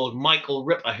guy called Michael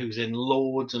Ripper who's in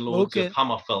loads and loads of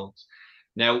Hammer films.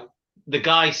 Now, the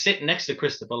guy sitting next to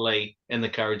Christopher Lee in the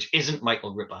carriage isn't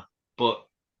Michael Ripper, but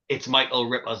it's Michael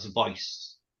Ripper's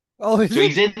voice. Oh, so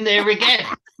he's in there again.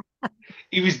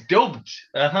 He was dubbed.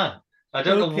 I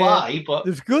don't know why, but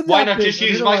it's good. Why not just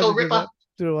use Michael Ripper?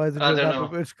 I don't know.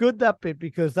 But it's good that bit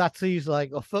because he's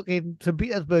like, "Oh, fucking St.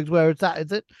 Petersburg's where it's at,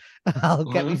 is it?" I'll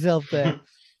get myself there.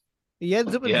 He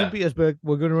ends up in St. Petersburg.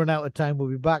 We're going to run out of time. We'll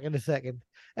be back in a second.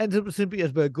 Ends up in St.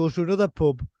 Petersburg, goes to another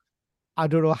pub. I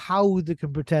don't know how they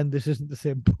can pretend this isn't the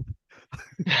same pub.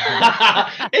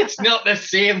 It's not the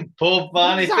same pub,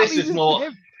 man. This is more.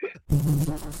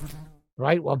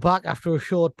 Right, we're back after a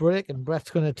short break, and Brett's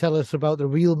going to tell us about the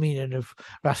real meaning of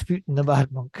Rasputin the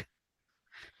Bad Monk.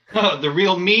 Oh, the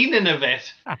real meaning of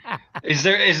it. Is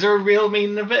there a real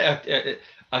meaning of it?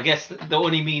 I guess the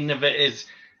only meaning of it is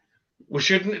we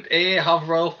shouldn't have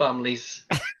royal families.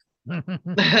 Then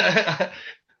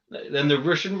the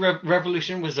Russian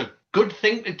Revolution was a good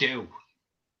thing to do.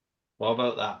 What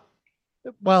about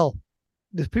that? Well,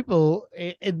 there's people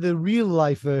in the real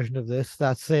life version of this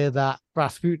that say that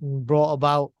Rasputin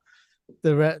helped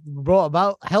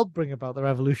bring about the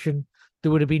revolution. There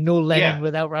would have been no Lenin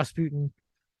without Rasputin.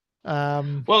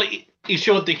 Well, he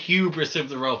showed the hubris of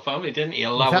the royal family, didn't he?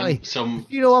 Allowing some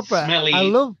smelly, I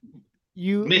love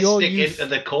mystic into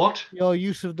the court. Your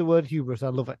use of the word hubris, I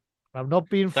love it. I'm not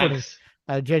being funny.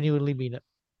 I genuinely mean it.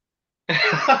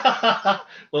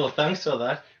 Well, thanks for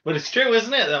that. But it's true,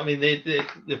 isn't it? I mean,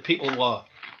 the people were,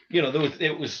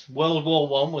 it was World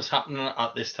War I was happening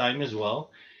at this time as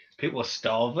well. People were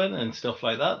starving and stuff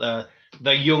like that.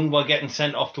 The young were getting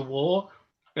sent off to war,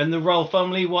 and the royal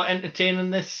family were entertaining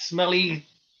this smelly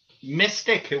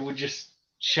mystic who would just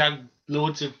shag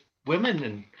loads of women,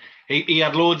 and he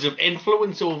had loads of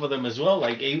influence over them as well.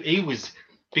 Like he was,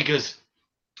 because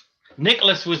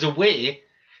Nicholas was away.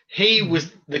 He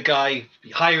was the guy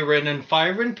hiring and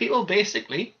firing people,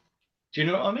 basically. Do you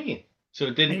know what I mean? So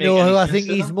it didn't make any sense. Who I think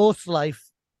he's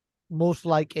most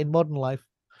like in modern life.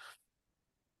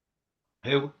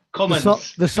 Who?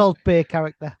 Cummins. The Salt Bay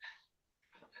character.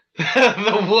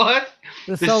 The what?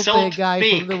 The Salt Bay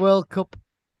guy from the World Cup.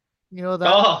 You know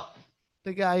that? Oh.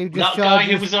 The guy who just guy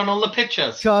who was on all the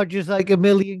pictures. Charges like $1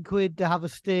 million to have a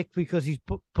steak because he's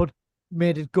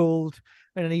made it gold.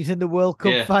 And then he's in the World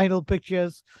Cup final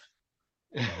pictures.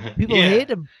 People Yeah. hate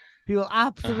him. People Uh-huh.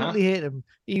 absolutely hate him.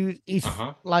 He's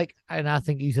Uh-huh. like, and I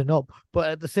think he's a knob, but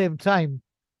at the same time,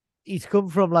 he's come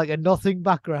from like a nothing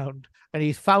background, and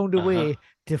he's found a Uh-huh. way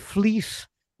to fleece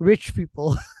rich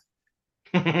people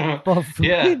for Yeah.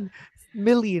 fucking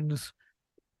millions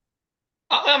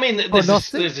I mean, for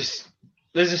nothing.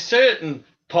 there's a certain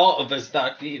part of us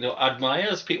that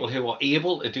admires people who are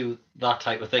able to do that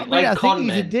type of I thing, mean, like I think con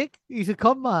he's a men. dick. He's a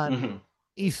con man. Hmm.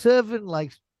 He's serving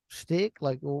like steak,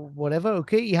 like or whatever.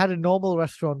 Okay, he had a normal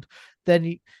restaurant.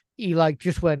 Then he like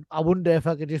just went, I wonder if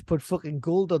I could just put fucking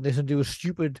gold on this and do a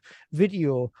stupid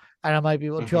video, and I might be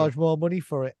able to Hmm. charge more money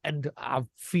for it. And I'll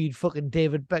feed fucking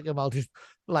David Beckham. I'll just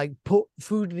like put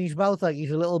food in his mouth like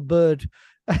he's a little bird.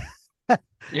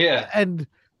 Yeah. And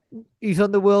he's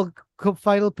on the World Cup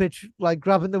final pitch, like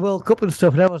grabbing the World Cup and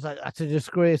stuff. And I was like, that's a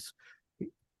disgrace.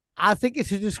 I think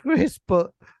it's a disgrace,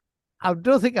 but I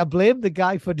don't think I blame the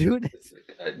guy for doing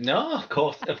it. No, of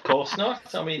course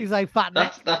not. I mean, He's like fat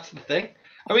neck. that's the thing.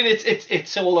 I mean,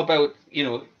 it's all about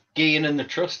gaining the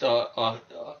trust or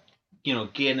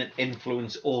gaining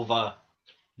influence over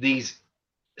these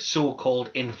so-called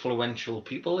influential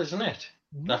people, isn't it?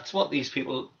 Mhm. That's what these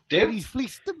people But do. he's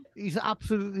fleeced them. He's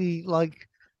absolutely like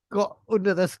got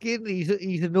under their skin. He's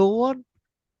a no one.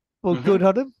 But Mhm. good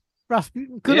on him,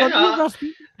 Rasputin. Good on you,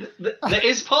 Rasputin. There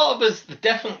is part of us that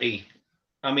definitely.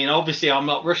 I mean, obviously, I'm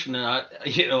not Russian, and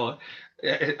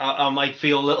I might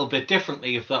feel a little bit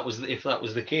differently if that was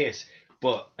the case.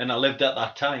 And I lived at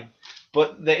that time.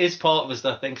 But there is part of us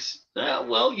that thinks,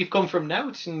 well, you've come from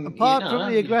Nout, and Apart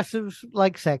from the aggressive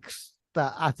like sex,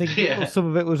 that I think yeah. some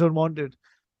of it was unwanted.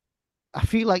 I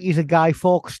feel like he's a Guy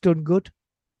Fawkes done good.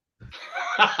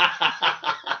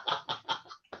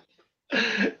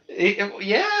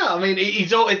 Yeah, I mean,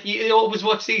 you always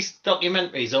watch these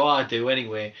documentaries, or I do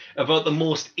anyway, about the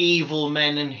most evil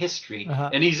men in history,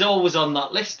 and he's always on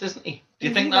that list, isn't he? Do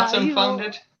you think that's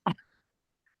unfounded?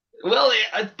 Well,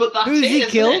 but that's who's he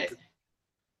killed? It?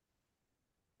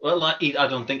 Well, I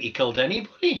don't think he killed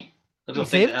anybody. I don't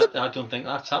think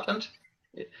that's happened.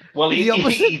 Well, he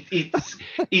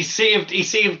saved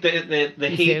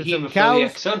the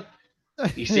hemophiliac son.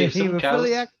 He saved some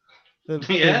cows.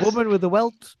 The woman with the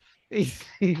welts. He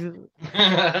did,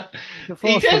 and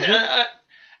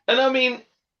I mean,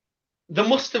 there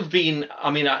must have been,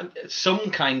 some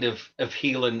kind of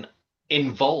healing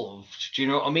involved. Do you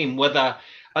know what I mean? Whether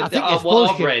I think it's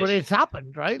bullshit, but it's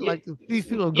happened, right? Like these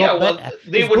people have got better.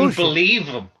 They wouldn't believe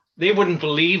him. They wouldn't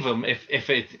believe him if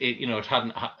it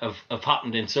hadn't have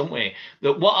happened in some way.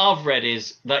 But what I've read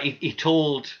is that he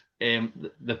told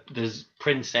the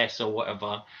princess or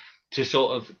whatever to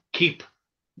sort of keep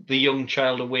the young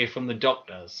child away from the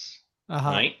doctors,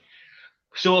 right?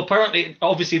 So apparently,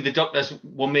 obviously, the doctors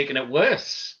were making it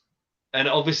worse, and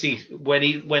obviously,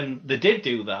 when they did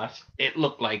do that, it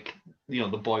looked like the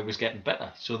boy was getting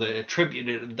better. So they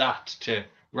attributed that to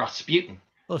Rasputin.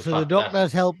 Oh, so the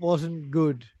doctor's help wasn't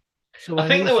good. So I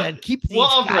think they said, keep these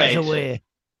guys away.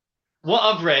 What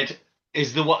I've read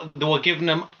is they were giving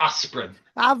them aspirin.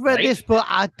 I've read this, but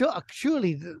I don't.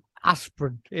 Surely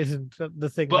aspirin isn't the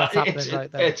thing that's happening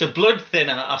right there. It's a blood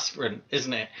thinner aspirin,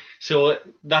 isn't it? So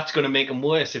that's going to make him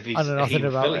worse if he's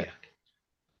hemophiliac.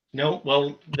 No,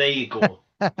 well, there you go.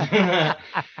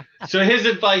 So his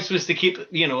advice was to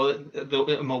keep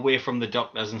him away from the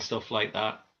doctors and stuff like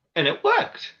that, and it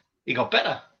worked. He got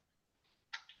better.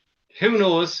 Who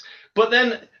knows? But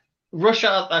then Russia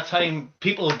at that time,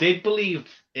 people did believe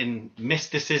in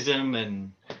mysticism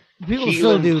and people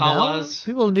still do powers.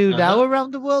 Now. People do now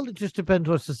around the world. It just depends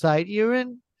what society you're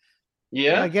in.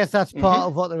 Yeah, I guess that's part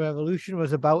of what the revolution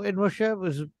was about in Russia. It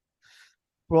was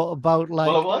brought about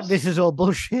like this is all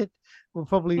bullshit. We'll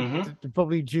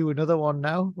probably due another one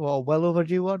now, or well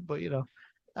overdue one. But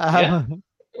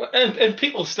and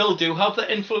people still do have the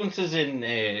influences in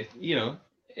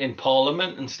in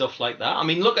Parliament and stuff like that. I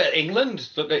mean, look at England.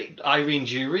 Look at Irene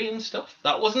Jury and stuff.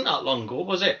 That wasn't that long ago,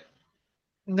 was it?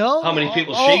 No. How many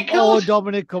people she killed? Or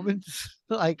Dominic Cummings.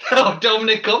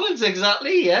 Dominic Cummings,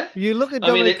 exactly, yeah. You look at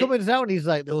Dominic Cummings now and he's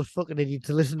like, those fucking idiots,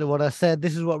 to listen to what I said.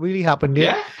 This is what really happened here.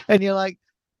 Yeah. And you're like,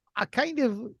 I kind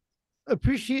of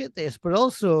appreciate this, but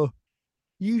also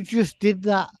you just did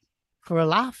that for a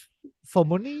laugh, for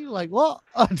money? Like what?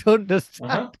 I don't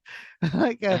understand.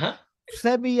 Like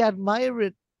semi-admire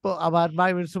it, but I'm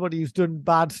admiring somebody who's done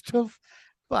bad stuff.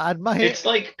 But I admire it's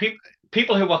like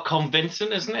people who are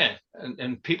convincing, isn't it?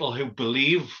 And people who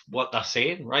believe what they're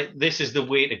saying, right? This is the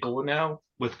way to go now.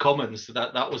 With Cummins,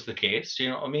 that was the case. Do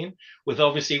you know what I mean? With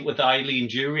Eileen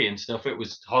Jury and stuff, it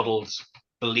was Hoddle's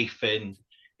belief in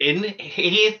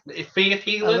faith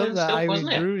healing and stuff,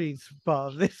 wasn't it? Jury's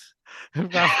part of this.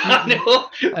 I know,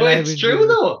 but it's true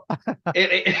though.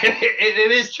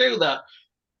 It is true that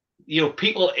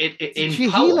people in she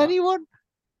power heal anyone?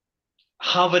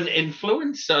 have an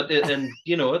influence, and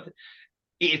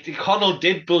Connell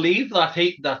did believe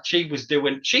that she was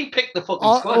doing. She picked the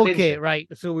fucking squad. Okay, didn't she? right.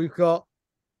 So we've got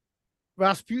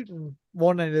Rasputin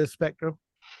one end of the spectrum.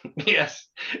 Yes.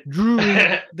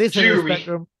 Drury this end of the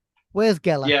spectrum. Where's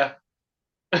Geller? Yeah.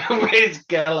 Where's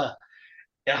Geller?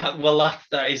 Yeah, well,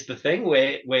 that is the thing.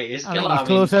 Where is Geller? He's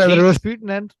closer to the Rasputin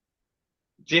end.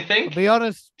 Do you think? I'll be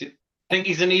honest. Do you think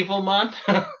he's an evil man?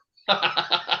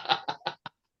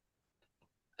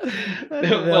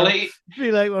 Well, I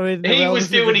feel like we're in he was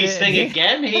doing his thing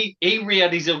again. He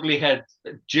reared his ugly head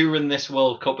during this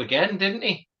World Cup again, didn't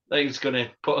he? That he was going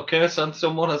to put a curse on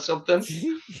someone or something.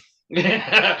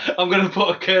 I'm going to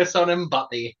put a curse on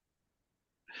Mbappe.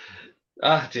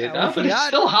 But it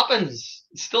still happens.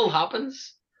 It still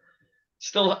happens.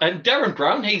 And Darren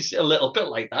Brown, he's a little bit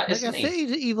like that, isn't he?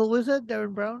 He's an evil wizard,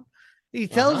 Darren Brown. He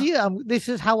tells you, this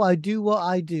is how I do what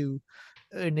I do,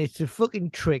 and it's a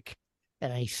fucking trick,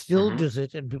 and he still does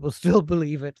it, and people still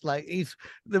believe it. Like he's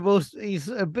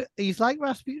like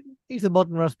Rasputin. He's a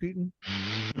modern Rasputin.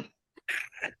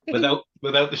 without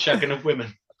the shagging of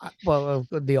women. Well,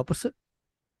 the opposite.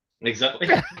 Exactly.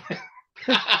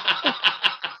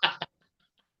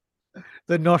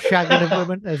 The not shagging of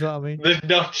women is what I mean. The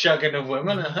not shagging of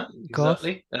women,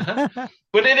 exactly.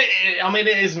 But it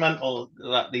is mental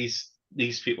that these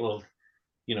people,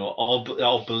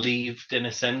 all believed in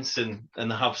a sense, and they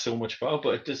have so much power.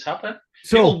 But it does happen.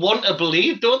 So, people want to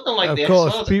believe, don't they? Like of the course,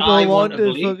 X-Files. people want to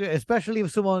believe, especially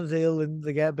if someone's ill and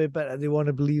they get a bit better. They want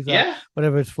to believe that,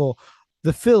 whatever it's for.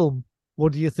 The film.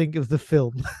 What do you think of the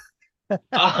film?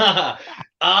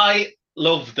 I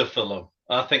love the film.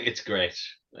 I think it's great.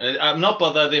 I'm not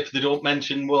bothered if they don't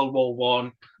mention World War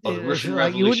One or the Russian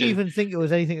Revolution. You wouldn't even think it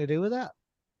was anything to do with that.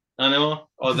 I know.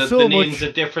 Or the names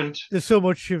are different. There's so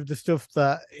much of the stuff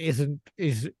that is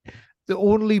the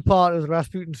only part of the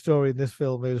Rasputin story in this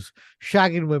film is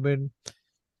shagging women,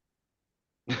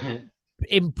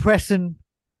 impressing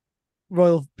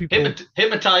royal people,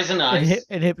 hypnotizing eyes,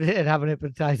 and having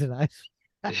hypnotizing eyes.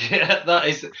 Yeah, that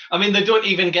is. I mean, they don't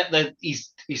even get his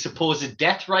supposed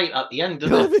death right at the end, do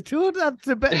they? They don't. That's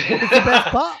the best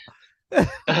part.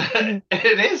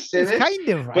 It is. It's kind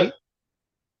of right.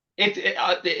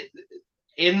 But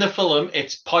in the film,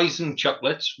 it's poisoned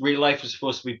chocolates. Real life is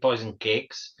supposed to be poisoned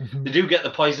cakes. Mm-hmm. They do get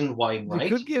the poisoned wine right. They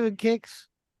could give it cakes.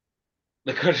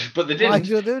 They could, but they didn't.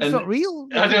 It's not real.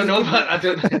 I don't know.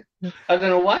 I don't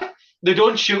know why. They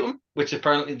don't shoot him, which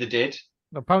apparently they did.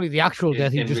 Apparently, the actual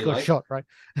death, he just got shot, right?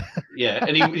 Yeah,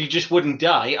 and he just wouldn't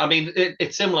die. I mean,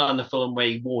 it's similar in the film where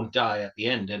he won't die at the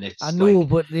end, and it's. I know,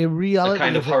 but the reality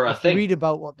kind of horror thing. Read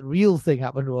about what the real thing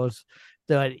happened was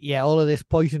that all of this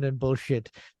poisoning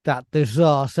bullshit that the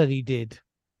Tsar said he did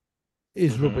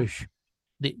is rubbish.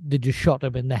 They just shot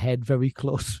him in the head very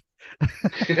close.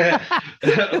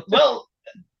 Well,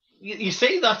 you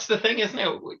see, that's the thing, isn't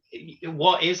it?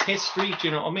 What is history? Do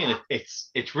you know what I mean?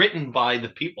 It's written by the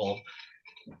people.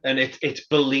 And it's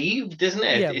believed, isn't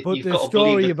it? Yeah, but the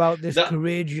story about this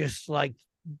courageous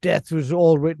death was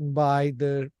all written by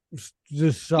the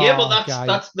Tsar. Yeah, but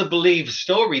that's the believed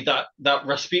story that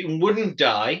Rasputin wouldn't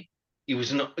die. He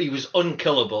was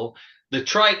unkillable. They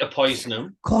tried to poison him.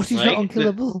 Of course, he's not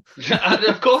unkillable.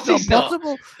 Of course, he's not.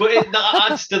 Possible. But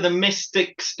that adds to the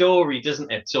mystic story,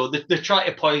 doesn't it? So they try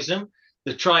to poison him.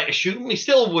 They try to shoot him. He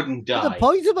still wouldn't die. The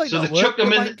poison might so not they chucked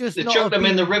him in. They chucked him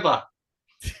in the river.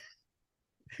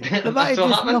 There might have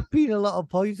just not been a lot of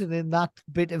poison in that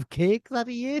bit of cake that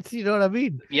he ate. You know what I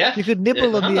mean? Yeah. You could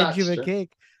nibble on the edge of a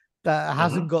cake that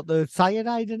hasn't got the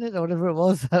cyanide in it or whatever it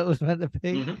was that was meant to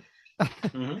be.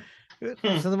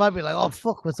 So they might be like, "Oh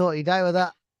fuck, we thought he died with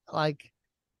that." But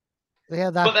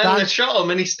then they shot him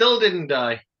and he still didn't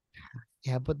die.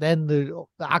 Yeah, but then the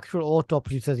actual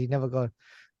autopsy says he never got.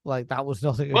 That was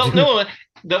nothing. Well, no,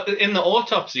 in the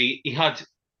autopsy he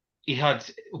had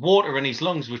water in his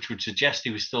lungs, which would suggest he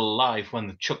was still alive when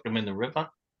they chucked him in the river.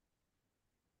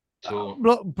 So,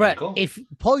 look, Brett, if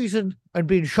poison and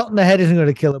being shot in the head isn't going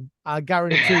to kill him, I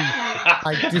guarantee,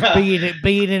 just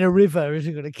being in a river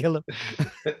isn't going to kill him.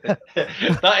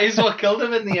 That is what killed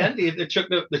him in the end. They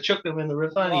chucked him in the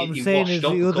river. And what I'm saying is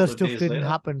the other stuff didn't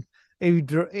happen. He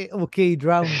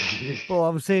drowned. But what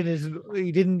I'm saying is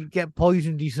he didn't get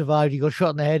poisoned. He survived. He got shot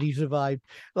in the head. He survived.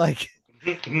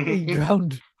 He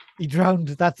drowned. He drowned.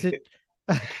 That's it.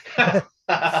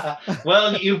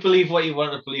 Well, you believe what you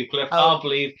want to believe, Cliff. I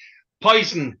believe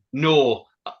poison. No,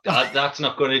 that's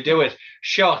not going to do it.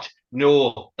 Shot.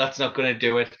 No, that's not going to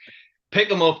do it. pick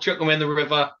him up, chuck him in the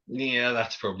river. Yeah,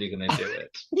 that's probably going to do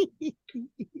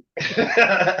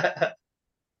it.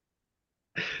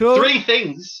 So, 3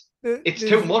 things. It's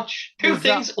too much. 2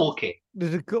 things, okay.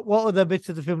 What other bits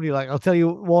of the film do you like? I'll tell you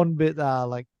one bit that I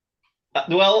like.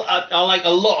 Well, I like a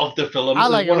lot of the film. I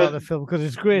like a lot of the film because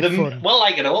it's great fun. Well, I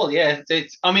like it all, yeah.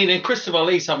 I mean, and Christopher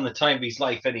Lee's having the time of his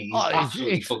life, and he's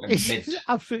absolutely fucking mint. He's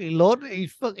absolutely loving it.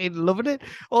 He's fucking loving it.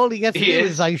 All he gets to do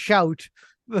is like shout,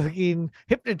 fucking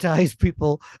hypnotize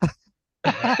people,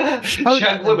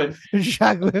 shag women,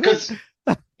 because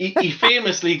he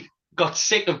famously got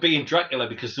sick of being Dracula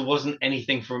because there wasn't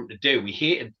anything for him to do. He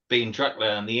hated being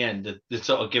Dracula in the end. They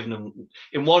sort of given him,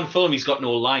 in one film, he's got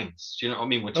no lines. Do you know what I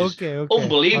mean? Which is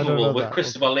unbelievable with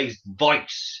Christopher Lee's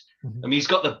voice. Mm-hmm. I mean, he's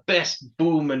got the best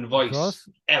booming voice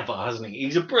ever, hasn't he?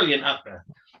 He's a brilliant actor.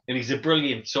 And he's a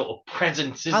brilliant sort of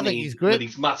presence, isn't he? He's great. With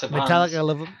his massive Metallica, hands. I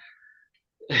love him.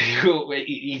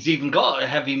 He's even got a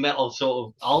heavy metal sort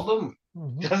of album,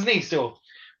 doesn't he? So,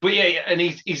 but yeah, and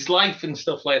his life and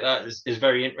stuff like that is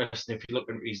very interesting if you look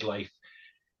into his life.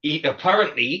 He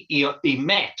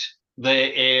met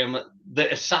the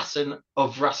assassin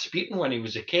of Rasputin when he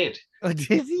was a kid. Oh,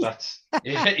 did he?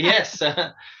 Yes.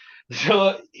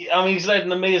 So I mean, he's led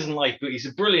an amazing life, but he's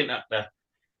a brilliant actor.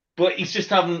 But he's just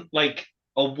having like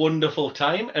a wonderful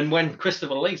time, and when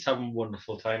Christopher Lee's having a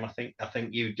wonderful time, I think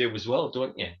you do as well,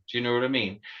 don't you? Do you know what I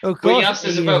mean? Of course, but he asked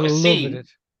us about a scene. It.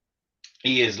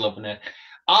 He is loving it.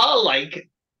 I like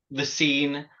the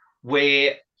scene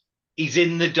where he's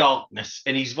in the darkness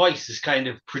and his voice is kind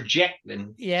of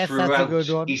projecting throughout that's a good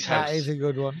one. His house. That is a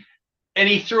good one. And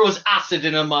he throws acid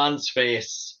in a man's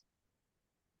face.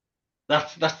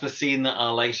 That's the scene that I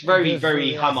like. It's very,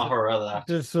 very Hammer horror. That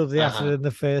just throw the acid in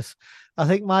the face. I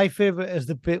think my favourite is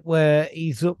the bit where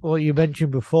he's up, what you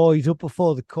mentioned before, he's up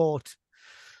before the court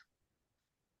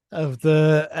of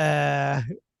the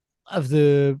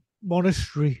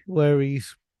monastery where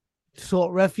he's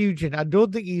sought refuge in. I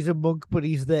don't think he's a monk, but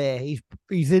he's there. He's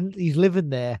living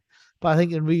there. But I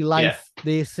think in real life,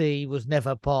 they say he was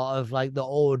never part of like the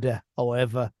order or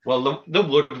whatever. Well, they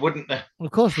would, wouldn't they?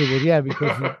 Of course they would, yeah,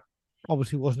 because he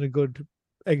obviously wasn't a good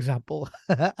example.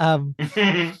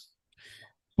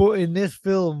 But in this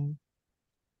film,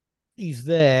 he's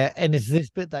there, and it's this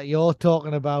bit that you're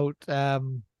talking about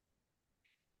in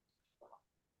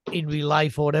real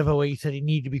life or whatever, where he said he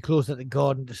needed to be closer to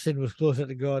God and the sin was closer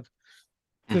to God.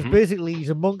 Because basically he's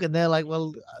a monk, and they're like,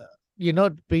 well, you're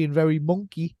not being very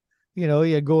monkey. You know,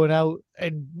 you're going out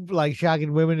and like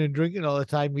shagging women and drinking all the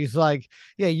time. He's like,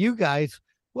 yeah, you guys,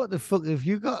 what the fuck have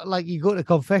you got? Like, you go to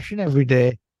confession every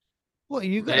day. What are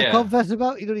you got to confess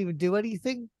about? You don't even do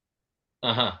anything.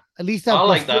 At least I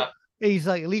like that. He's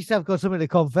like, at least I've got something to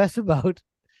confess about.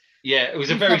 Yeah, it was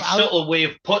a very subtle way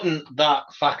of putting that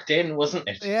fact in, wasn't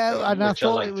it? Yeah, and I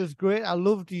thought it was great. I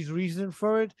loved his reason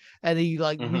for it, and he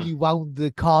like really wound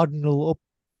the cardinal up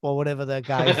or whatever the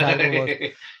guy's title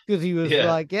was, because he was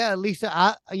like, yeah, at least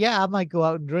I might go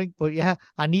out and drink, but yeah,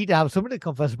 I need to have something to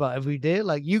confess about every day.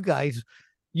 Like you guys.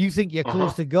 You think you're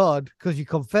close to God because you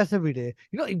confess every day.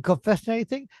 You're not even confessing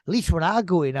anything. At least when I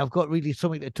go in, I've got really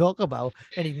something to talk about,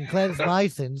 and he can cleanse my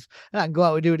sins, and I can go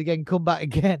out and do it again, come back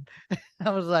again. I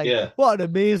was like, what an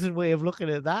amazing way of looking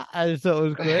at that. I just thought it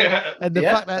was great. And the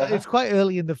fact that it's quite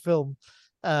early in the film,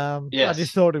 I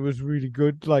just thought it was really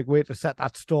good. Like, way to set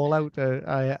that stall out.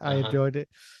 I enjoyed it.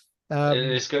 It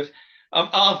is good.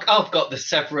 I've got the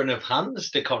severing of hands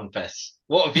to confess.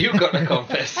 What have you got to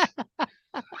confess?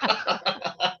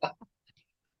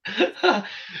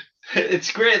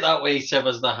 It's great that way he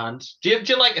severs the hand. Do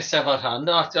you like a severed hand?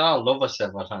 I love a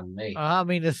severed hand, me. I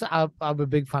mean, I'm a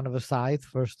big fan of a scythe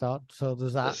for a start, so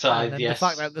there's that. The scythe, the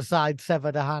fact that the scythe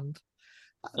severed a hand.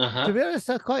 To be honest,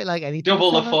 I quite like anything.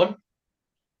 Double the fun.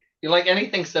 You like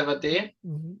anything severed, do you?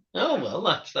 Oh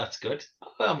well, that's good.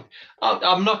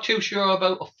 I'm not too sure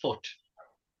about a foot.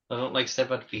 I don't like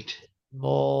severed feet.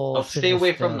 I'll stay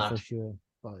away from that. For sure.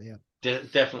 But yeah.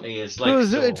 Definitely is. Like,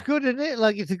 it's good, isn't it?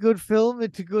 Like, it's a good film.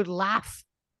 It's a good laugh.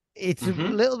 It's a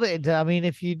little bit into, I mean,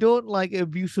 if you don't like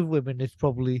abusive women, it's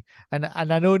probably, and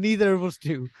I know neither of us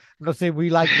do. I'm not saying we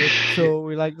like it, so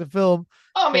we like the film.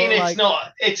 I mean,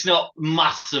 it's not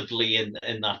massively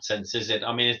in that sense, is it?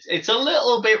 I mean, it's a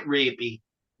little bit rapey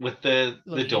with the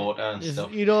daughter and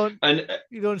stuff. You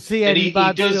don't see any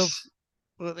bad stuff.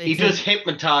 He does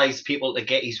hypnotize people to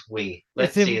get his way.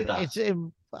 Let's say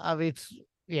that.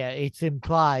 It's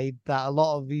implied that a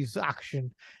lot of his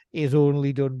action is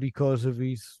only done because of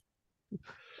his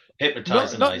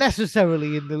hypnotizing. Not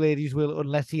necessarily in the lady's will,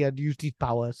 unless he had used his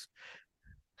powers.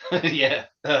 Yeah,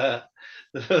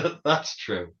 that's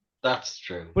true. That's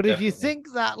true. But definitely. If you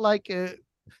think that, like,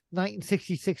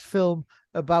 1966 film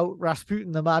about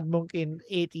Rasputin the Mad Monk in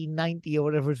 1890 or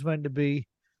whatever it's meant to be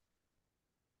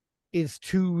is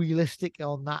too realistic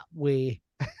on that way,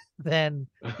 then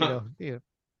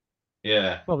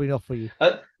Yeah. probably not for you.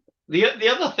 The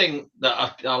other thing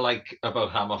that I like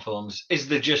about Hammer films is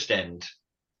the just end,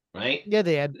 right? Yeah,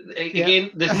 the end.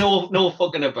 Again, there's no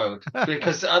fucking about,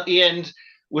 because at the end,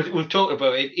 we've talked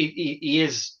about it. He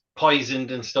is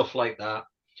poisoned and stuff like that.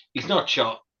 He's not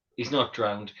shot. He's not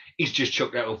drowned. He's just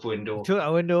chucked out of window.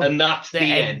 And that's the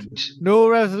end. No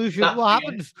resolution. That's what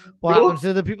happens? What happens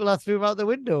to the people that threw him out the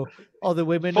window? Are the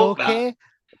women okay?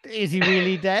 Is he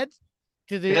really dead?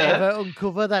 Did they ever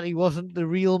uncover that he wasn't the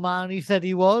real man he said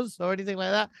he was, or anything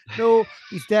like that? No,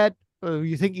 he's dead.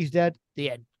 You think he's dead?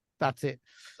 The end. That's it.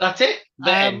 That's it.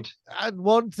 The end. And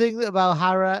one thing about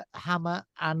Hammer,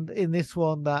 and in this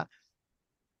one that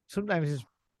sometimes is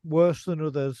worse than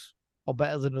others or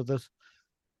better than others,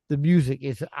 the music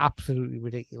is absolutely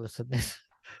ridiculous in this.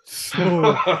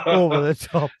 So over the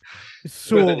top. It's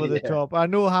so over the top. I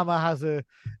know Hammer has a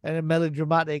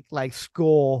melodramatic like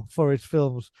score for its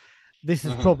films. This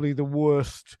is probably the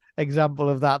worst example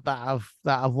of that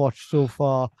I've watched so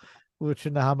far.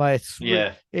 Watching the Hammer,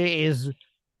 it is.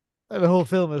 The whole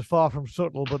film is far from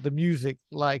subtle, but the music,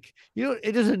 like,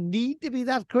 it doesn't need to be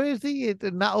that crazy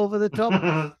and that over the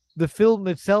top. The film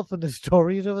itself and the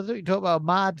story is over there. You talk about a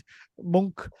mad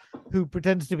monk who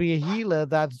pretends to be a healer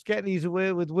that's getting his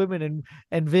way with women and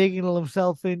inveighling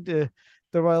himself into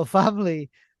the royal family,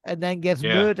 and then gets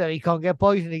murdered. He can't get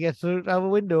poisoned. He gets thrown out of a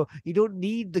window. You don't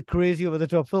need the crazy over the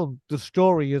top film. The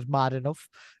story is mad enough.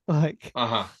 Like, it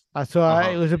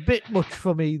was a bit much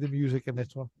for me, the music in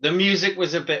this one. The music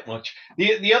was a bit much.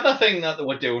 The other thing that they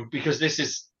were doing, because this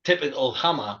is typical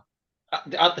Hammer,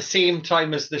 at the same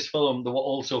time as this film, they were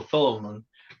also filming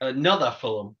another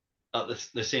film at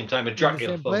the same time, a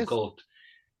Dracula film called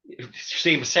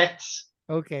same sets.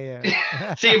 Okay,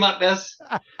 yeah. Same actors.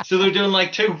 So they're doing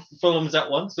like two films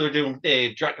at once. They're doing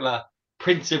Dracula,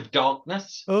 Prince of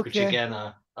Darkness, which again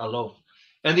I love.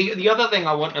 And the other thing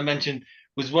I want to mention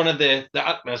was one of the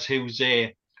actors who's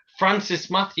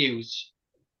Francis Matthews,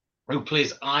 who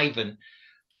plays Ivan.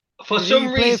 For some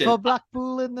reason, he played for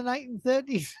Blackpool in the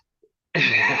 1930s. No,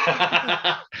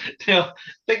 I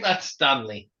think that's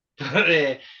Stanley.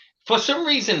 But for some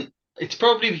reason, it's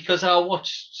probably because I've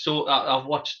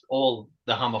watched all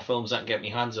the Hammer films I can get my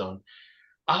hands on.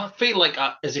 I feel like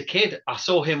as a kid, I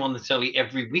saw him on the telly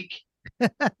every week. Do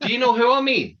you know who I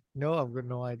mean? No, I've got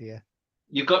no idea.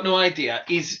 You've got no idea.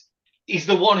 He's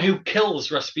the one who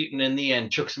kills Rasputin in the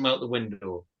end, chucks him out the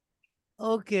window.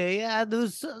 Okay, yeah,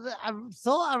 I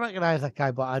thought I recognized that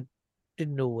guy, but I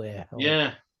didn't know where.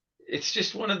 Yeah, it's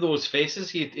just one of those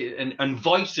faces. And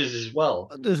voices as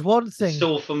well. There's one thing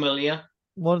so familiar.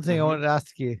 One thing I wanted to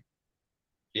ask you.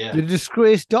 Yeah. The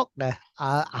disgraced doctor.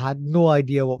 I had no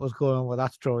idea what was going on with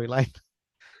that storyline.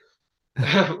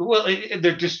 Well,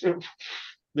 the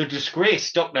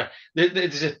disgraced doctor.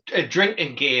 There's a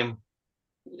drinking game,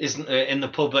 isn't there, in the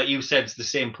pub that you said is the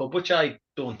same pub, which I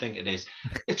don't think it is.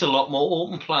 It's a lot more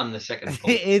open plan, the second pub.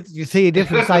 You see a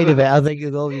different side of it, I think,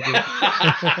 is all you do.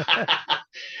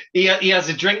 He has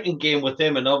a drinking game with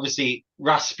him, and obviously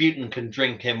Rasputin can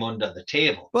drink him under the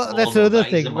table. Well, that's the other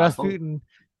thing. Rasputin,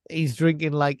 he's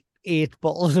drinking like 8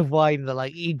 bottles of wine. They're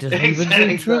like, he doesn't even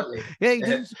seem true. Yeah, he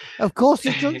doesn't. Of course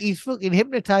he's drunk. He's fucking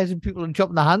hypnotizing people and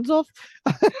chopping their hands off.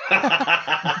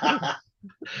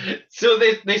 So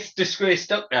this disgraced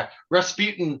doctor,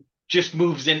 Rasputin, just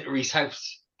moves into his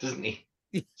house, doesn't he?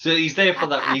 So he's there for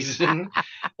that reason.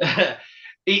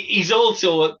 He's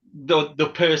also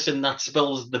the person that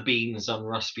spills the beans on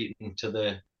Rasputin to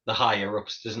the higher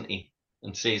ups, doesn't he?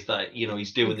 And says that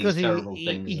he's doing these terrible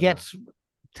things. He gets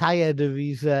tired of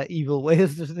his evil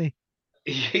ways, doesn't he?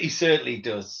 He certainly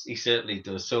does. He certainly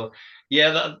does. So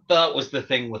yeah, that was the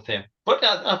thing with him. But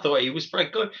I thought he was pretty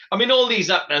good. I mean, all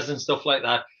these actors and stuff like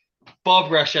that.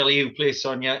 Barbara Shelley, who plays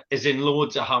Sonia, is in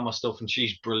loads of Hammer stuff, and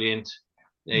she's brilliant.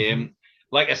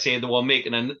 Like I say, they were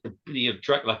making a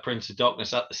Dracula Prince of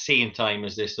Darkness at the same time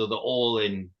as this, so they're all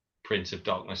in Prince of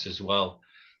Darkness as well.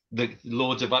 The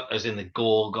loads of actors in the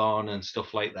Gorgon and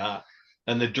stuff like that,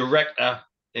 and the director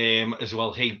as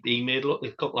well. He made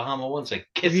a couple of Hammer ones, like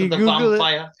Kiss of the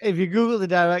Vampire. If you Google the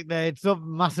director, it's not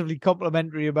massively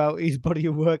complimentary about his body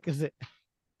of work, is it?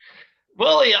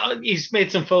 Well, yeah, he's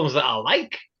made some films that I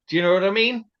like. Do you know what I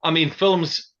mean? I mean,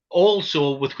 films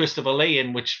also with Christopher Lee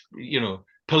in which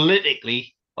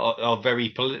politically are very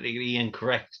politically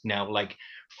incorrect now, like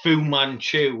Fu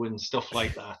Manchu and stuff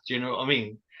like that. Do you know what I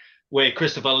mean? Where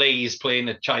Christopher Lee is playing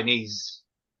a Chinese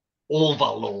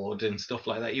overlord and stuff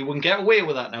like that. You wouldn't get away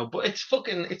with that now. But it's the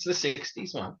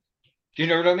 60s, man. Do you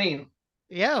know what I mean?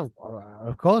 Yeah,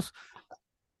 of course.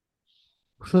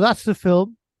 So that's the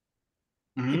film.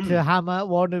 It's a Hammer,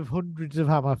 one of hundreds of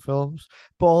Hammer films,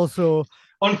 but also,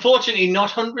 unfortunately, not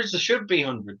hundreds. There should be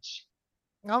hundreds.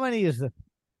 How many is there?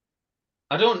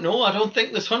 I don't know. I don't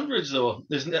think there's hundreds though.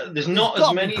 There's not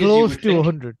as many as you close would to think.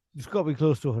 100. It's got to be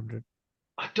close to 100.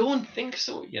 I don't think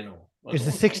so. You know, is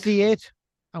it 68? So.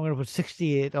 I'm going to put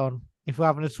 68 on. If we're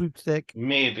having a sweepstake,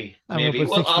 maybe.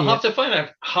 Well, I'll have to find out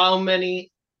how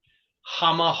many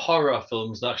Hammer horror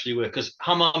films there actually were, because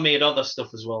Hammer made other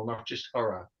stuff as well, not just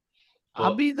horror. But,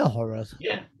 I'll be the horrors.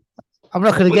 Yeah, I'm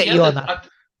not going to get you on that.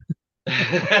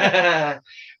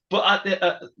 But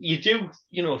you do,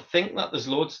 think that there's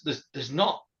loads. There's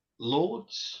not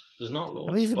loads. There's not loads.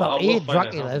 I mean, it's about 8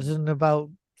 Draculas and about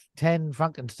 10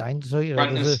 Frankensteins. So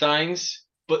Frankensteins.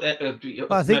 But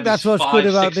I think that's what's good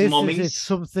about this. Mummies. Is it's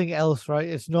something else, right?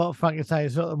 It's not Frankenstein.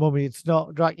 It's not the Mummy. It's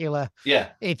not Dracula. Yeah,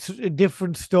 it's a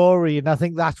different story, and I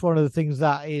think that's one of the things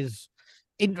that is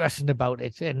interesting about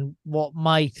it, and what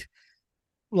might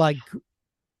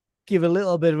give a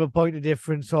little bit of a point of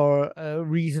difference or a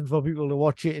reason for people to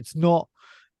watch it. It's not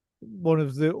one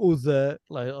of the other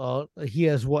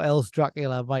here's what else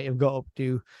Dracula might have got up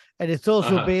to, and it's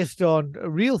also based on a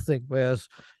real thing, whereas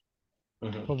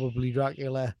probably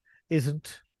Dracula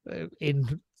isn't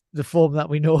in the form that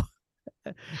we know.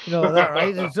 You know that,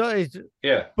 right?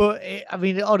 Yeah. But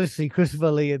honestly,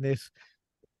 Christopher Lee in this,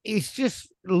 he's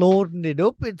just loading it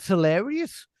up. It's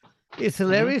hilarious. It's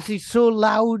hilarious. He's so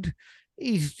loud.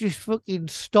 He's just fucking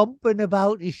stomping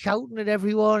about. He's shouting at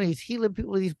everyone. He's healing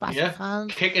people with his massive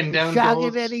hands. Kicking down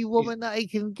shagging doors. Any woman that he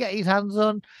can get his hands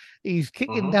on. He's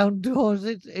kicking down doors.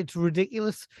 It's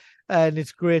ridiculous, and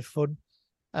it's great fun.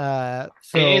 It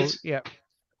is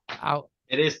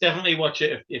definitely watch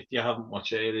it if you haven't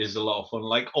watched it. It is a lot of fun.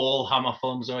 Like all Hammer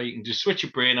films are, you can just switch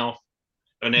your brain off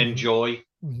and enjoy,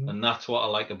 and that's what I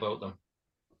like about them.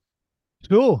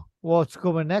 So, what's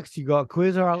coming next? You got a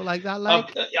quiz or out like that?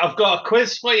 I've got a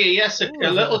quiz for you. Yes, a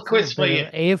little quiz for you.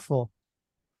 A4.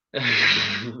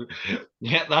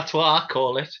 Yeah, that's what I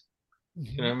call it.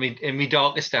 In my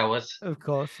darkest hours. Of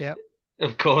course, yeah.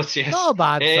 Of course, yes. Not a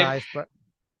bad size, but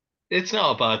it's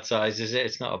not a bad size, is it?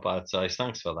 It's not a bad size.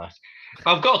 Thanks for that.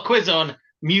 I've got a quiz on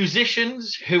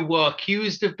musicians who were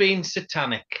accused of being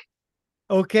satanic.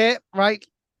 Okay, right.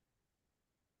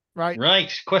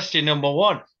 Question number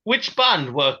 1. Which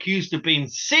band were accused of being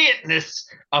Satanists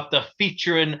after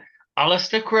featuring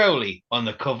Aleister Crowley on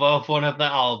the cover of one of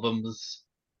their albums?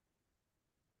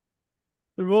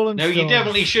 The Rolling Stones. No, you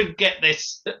definitely should get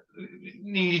this.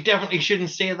 You definitely shouldn't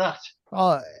say that.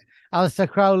 Oh, Aleister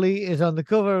Crowley is on the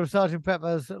cover of Sgt.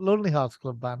 Pepper's Lonely Hearts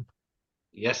Club Band.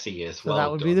 Yes, he is. So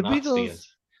that would be the Beatles.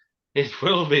 It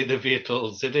will be the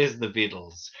Beatles. It is the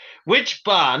Beatles. Which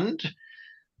band's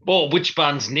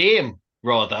name,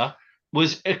 rather,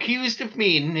 was accused of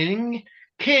meaning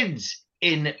kids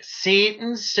in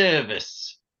Satan's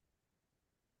service?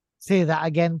 Say that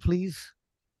again, please.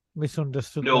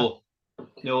 Misunderstood. No,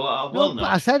 I will not.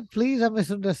 I said please. I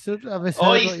misunderstood.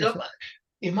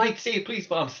 You might say please,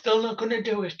 but I'm still not going to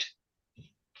do it.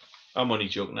 I'm only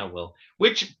joking. I will.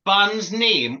 Which band's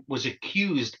name was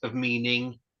accused of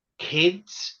meaning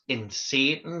kids in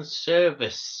Satan's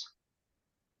service?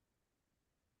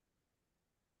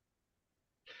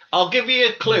 I'll give you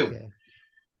a clue. Okay.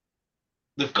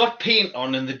 They've got paint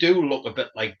on and they do look a bit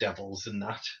like devils in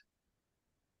that.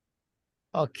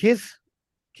 Oh, Kiss?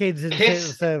 Kids in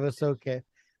Satan's service, okay.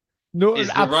 No,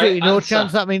 absolutely no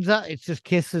chance that means that. It's just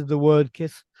Kiss is the word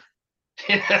Kiss.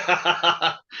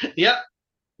 Yep.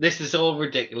 This is all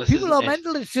ridiculous. People are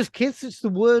mental. It's just Kiss. It's the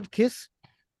word Kiss.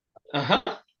 There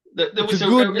was a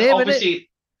good name, obviously.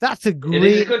 That's a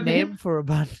great name for a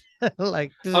band. But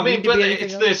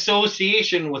it's the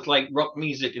association with like rock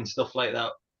music and stuff like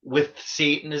that with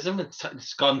Satanism.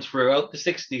 It's gone throughout the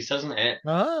 60s, hasn't it?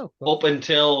 Oh, up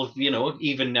until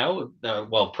even now.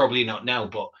 Well, probably not now,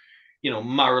 but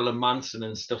Marilyn Manson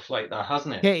and stuff like that,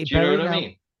 hasn't it? Katy Do you know Perry what I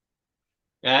mean?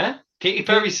 Yeah, Katy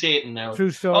Perry's Satan now.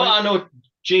 True story. Oh, I know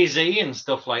Jay-Z and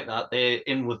stuff like that. They're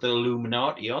in with the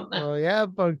Illuminati, aren't they? Oh yeah,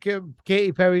 but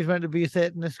Katy Perry's meant to be a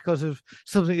Satanist because of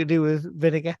something to do with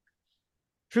vinegar.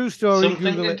 True story.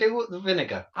 Something to do with the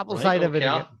vinegar. Apple cider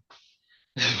vinegar.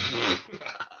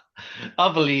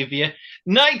 I believe you.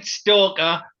 Night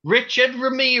Stalker Richard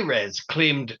Ramirez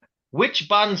claimed which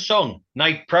band song,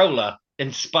 Night Prowler,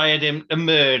 inspired him to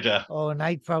murder. Oh,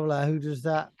 Night Prowler. Who does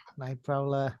that? Night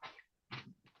Prowler.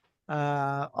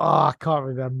 I can't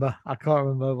remember. I can't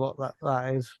remember what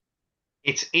that is.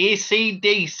 It's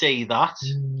AC/DC, that.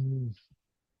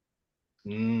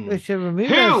 Richard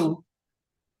Ramirez. Who?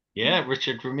 Yeah,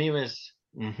 Richard Ramirez.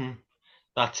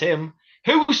 That's him.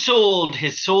 Who sold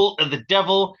his soul to the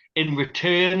devil in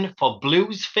return for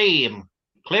blues fame?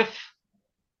 Cliff?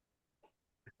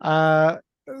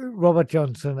 Robert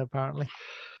Johnson, apparently.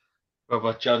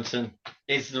 Robert Johnson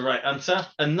is the right answer.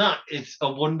 And that is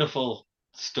a wonderful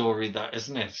story, that,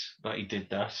 isn't it? That he did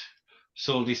that.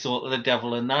 Sold his soul to the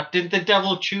devil and that. Did the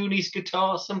devil tune his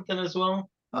guitar or something as well?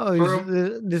 Oh,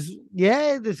 there's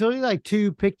only like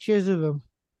 2 pictures of him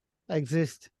that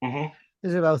exist.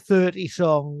 There's about 30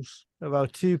 songs,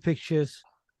 about 2 pictures.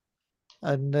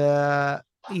 And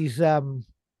he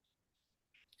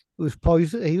was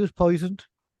poisoned. He was poisoned.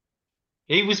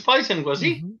 He was poisoned, was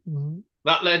he?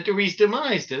 That led to his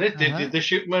demise, did it? Did the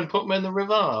shootman put him in the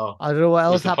river? I don't know what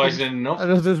else happened. Enough? I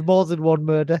know there's more than one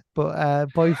murder, but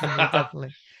poison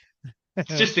definitely.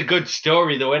 It's just a good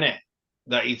story, though, isn't it?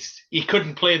 That he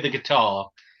couldn't play the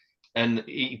guitar, and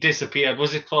he disappeared.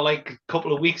 Was it for like a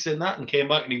couple of weeks in that, and came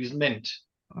back and he was mint?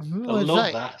 I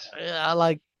love that. I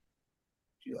like.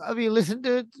 Have you listened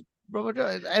to Robert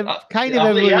Johnson? Kind of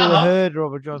everybody heard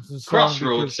Robert Johnson's song.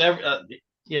 Crossroads.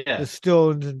 Yeah, the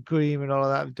Stones and Cream and all of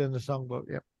that have done the songbook.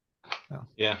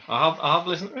 Yeah, I have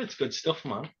listened to it. It's good stuff,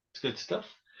 man. It's good stuff.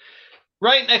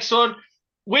 Right, next one.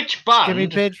 Which band Jimmy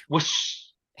Page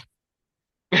was?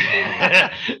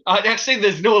 Actually,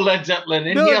 there's no Led Zeppelin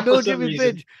in here. No Jimmy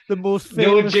Page, the most famous.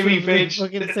 No Jimmy Page.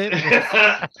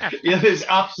 Yeah, there's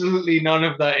absolutely none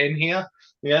of that in here.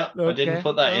 Yeah, okay. I didn't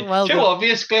put that in. Well Too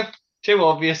obvious, Cliff. Too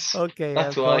obvious. Okay,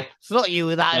 that's why. It's not you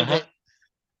with that, is it?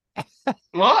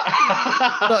 What?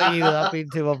 Not you, that being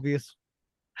too obvious.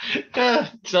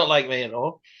 It's not like me at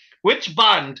all. Which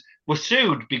band was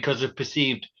sued because of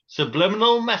perceived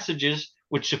subliminal messages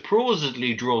which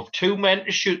supposedly drove 2 men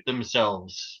to shoot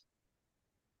themselves?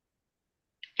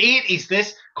 80s,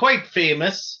 this quite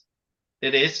famous.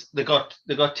 It is. They got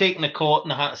taken to court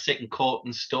and they had to sit in court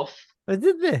and stuff. But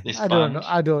did they? I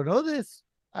don't know this.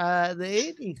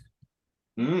 The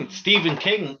 80s. Stephen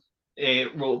King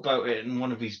wrote about it in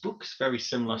one of his books. Very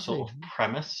similar sort of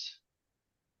premise.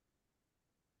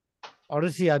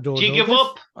 Honestly, I don't know. Do you give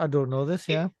up? I don't know this,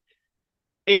 yeah.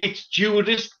 It's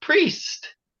Judas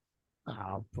Priest.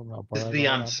 Is the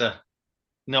answer.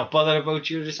 Not bothered about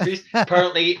Judas Priest.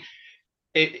 Apparently,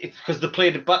 it's because they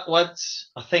played it backwards,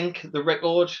 I think, the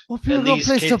record. What people don't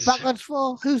play stuff backwards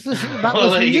for? Who's listening to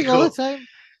backwards music all the time?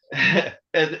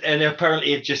 and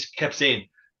apparently it just kept saying,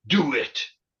 do it.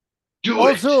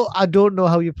 Also, I don't know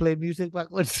how you play music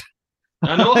backwards.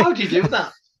 I know how to do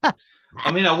that.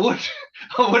 I mean, I would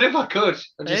if I could.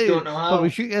 I just don't know how. Probably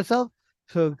shoot yourself.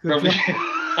 So good job.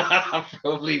 I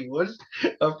probably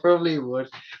would.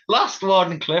 Last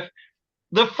one, Cliff.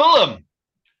 The Fulham.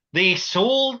 They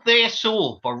sold their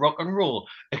soul for rock and roll.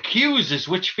 Accuses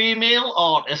which female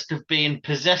artist of being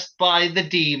possessed by the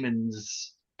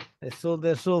demons? They sold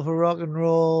their soul for rock and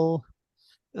roll.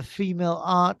 A female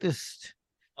artist.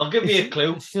 I'll give you a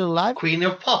clue. Still alive? Queen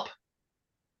of Pop.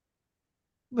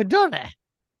 Madonna,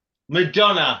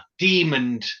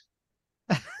 demoned.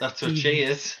 That's what she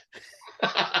is.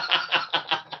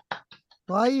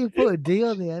 Why you put a D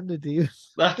on the end of D?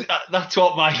 That's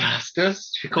what my class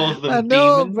does. She calls them I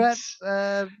know, demons.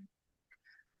 Brett.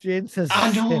 Jane says.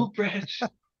 I know, Brett.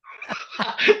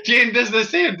 Jane does the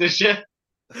same, does she?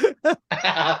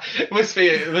 It must be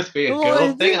a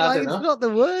girl thing. I don't know. It's not the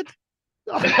word.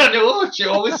 I know. She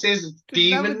always says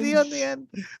demons. Have a D on the end.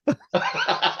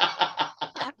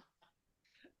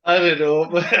 I don't know,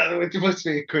 but it must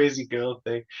be a crazy girl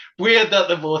thing. Weird that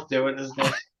they're both doing it, isn't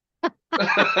it?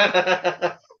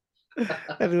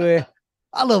 Anyway,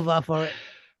 I love that for it.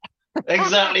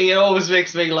 Exactly, it always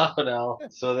makes me laugh at Al.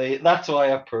 So that's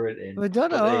why I put it in.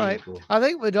 Madonna, all right. I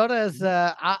think Madonna is.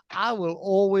 I will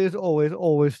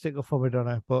always stick up for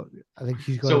Madonna, but I think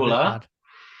she's got a bit mad.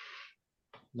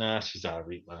 Nah, she's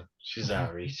alright, man. She's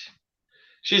alright.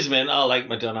 She's mean. I like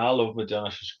Madonna. I love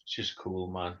Madonna. She's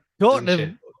cool, man. Talking of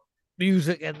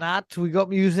music and that, we got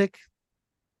music.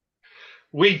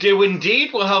 We do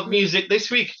indeed. We'll have music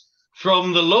this week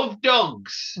from the Love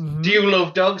Dogs. Mm-hmm. Do you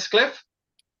love dogs, Cliff?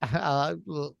 A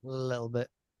little bit.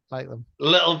 Like them. A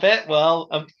little bit? Well,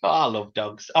 I love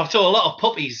dogs. I've saw a lot of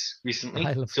puppies recently,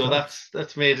 so dogs.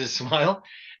 that's made us smile.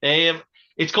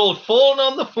 It's called Falling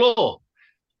on the Floor.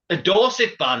 A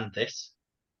Dorset band, this.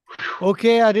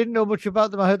 Okay, I didn't know much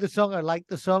about them. I heard the song. I liked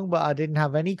the song, but I didn't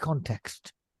have any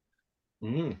context.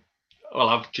 Well,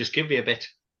 I'll just give you a bit.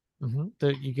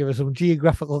 Mm-hmm. You give us some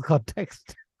geographical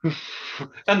context.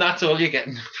 And that's all you're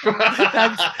getting.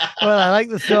 Thanks. Well, I like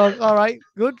the song. All right,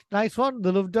 good. Nice one.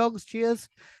 The Love Dogs. Cheers.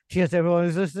 Cheers to everyone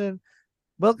who's listening.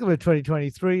 Welcome to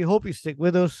 2023. Hope you stick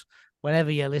with us.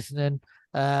 whenever you're listening.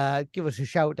 Give us a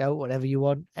shout out, whatever you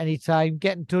want, anytime.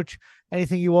 Get in touch.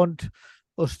 Anything you want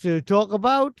us to talk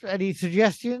about, any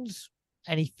suggestions,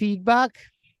 any feedback,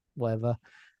 whatever.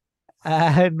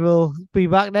 And we'll be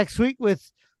back next week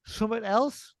with something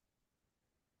else.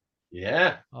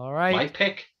 Yeah. All right. My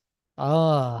pick.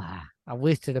 Oh, I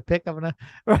wasted a pick, haven't I?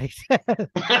 Right. Bye.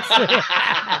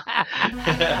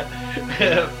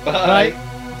 Right.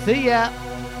 See ya.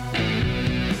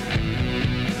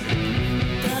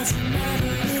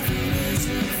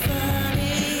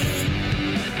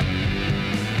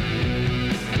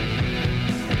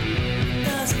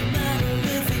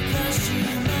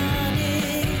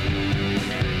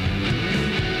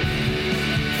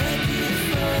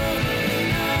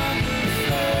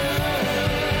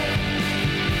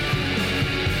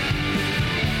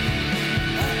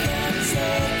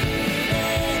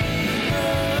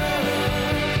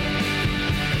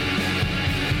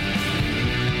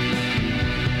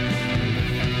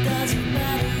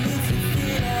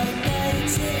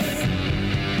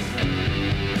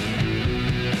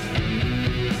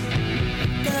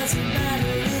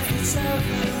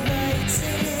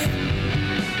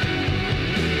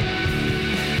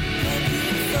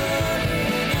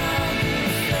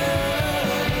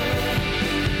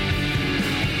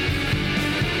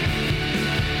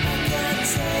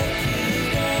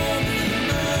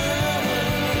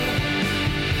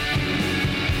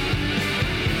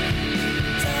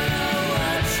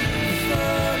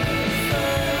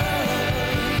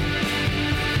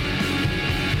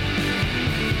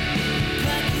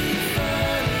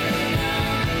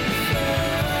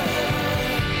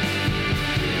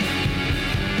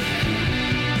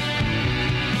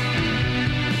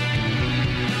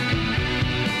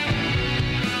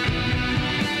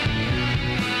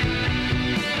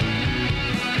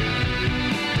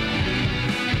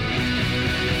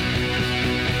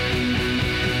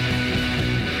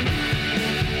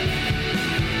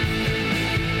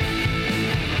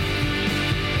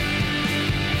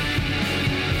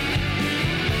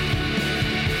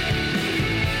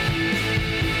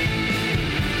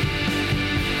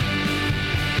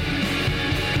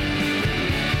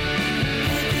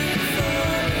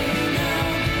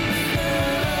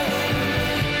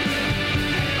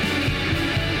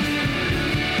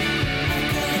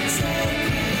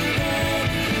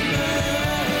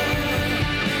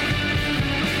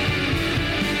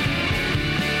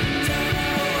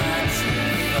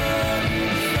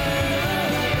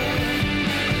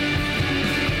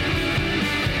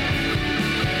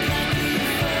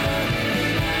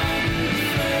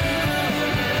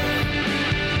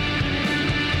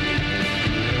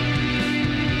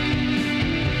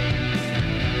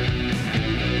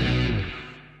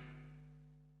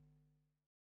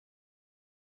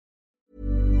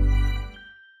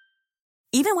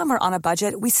 Even when we're on a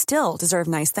budget, we still deserve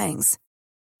nice things.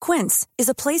 Quince is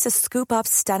a place to scoop up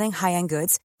stunning high-end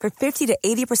goods for 50 to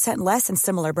 80% less than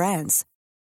similar brands.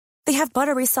 They have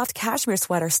buttery soft cashmere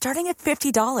sweaters starting at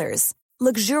 $50,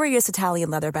 luxurious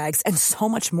Italian leather bags, and so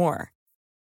much more.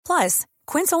 Plus,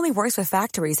 Quince only works with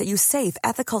factories that use safe,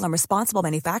 ethical, and responsible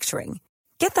manufacturing.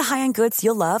 Get the high-end goods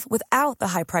you'll love without the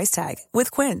high price tag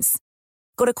with Quince.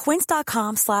 Go to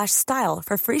quince.com/style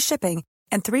for free shipping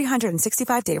and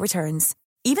 365-day returns.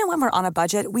 Even when we're on a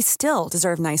budget, we still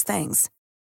deserve nice things.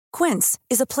 Quince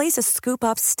is a place to scoop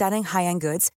up stunning high-end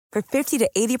goods for 50 to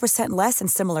 80% less than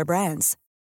similar brands.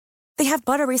 They have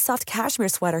buttery soft cashmere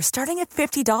sweaters starting at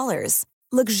 $50,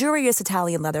 luxurious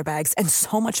Italian leather bags, and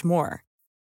so much more.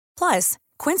 Plus,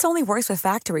 Quince only works with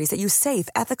factories that use safe,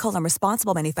 ethical, and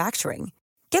responsible manufacturing.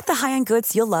 Get the high-end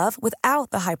goods you'll love without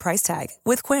the high price tag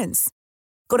with Quince.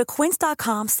 Go to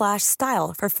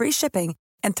quince.com/style for free shipping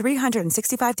and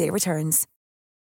 365-day returns.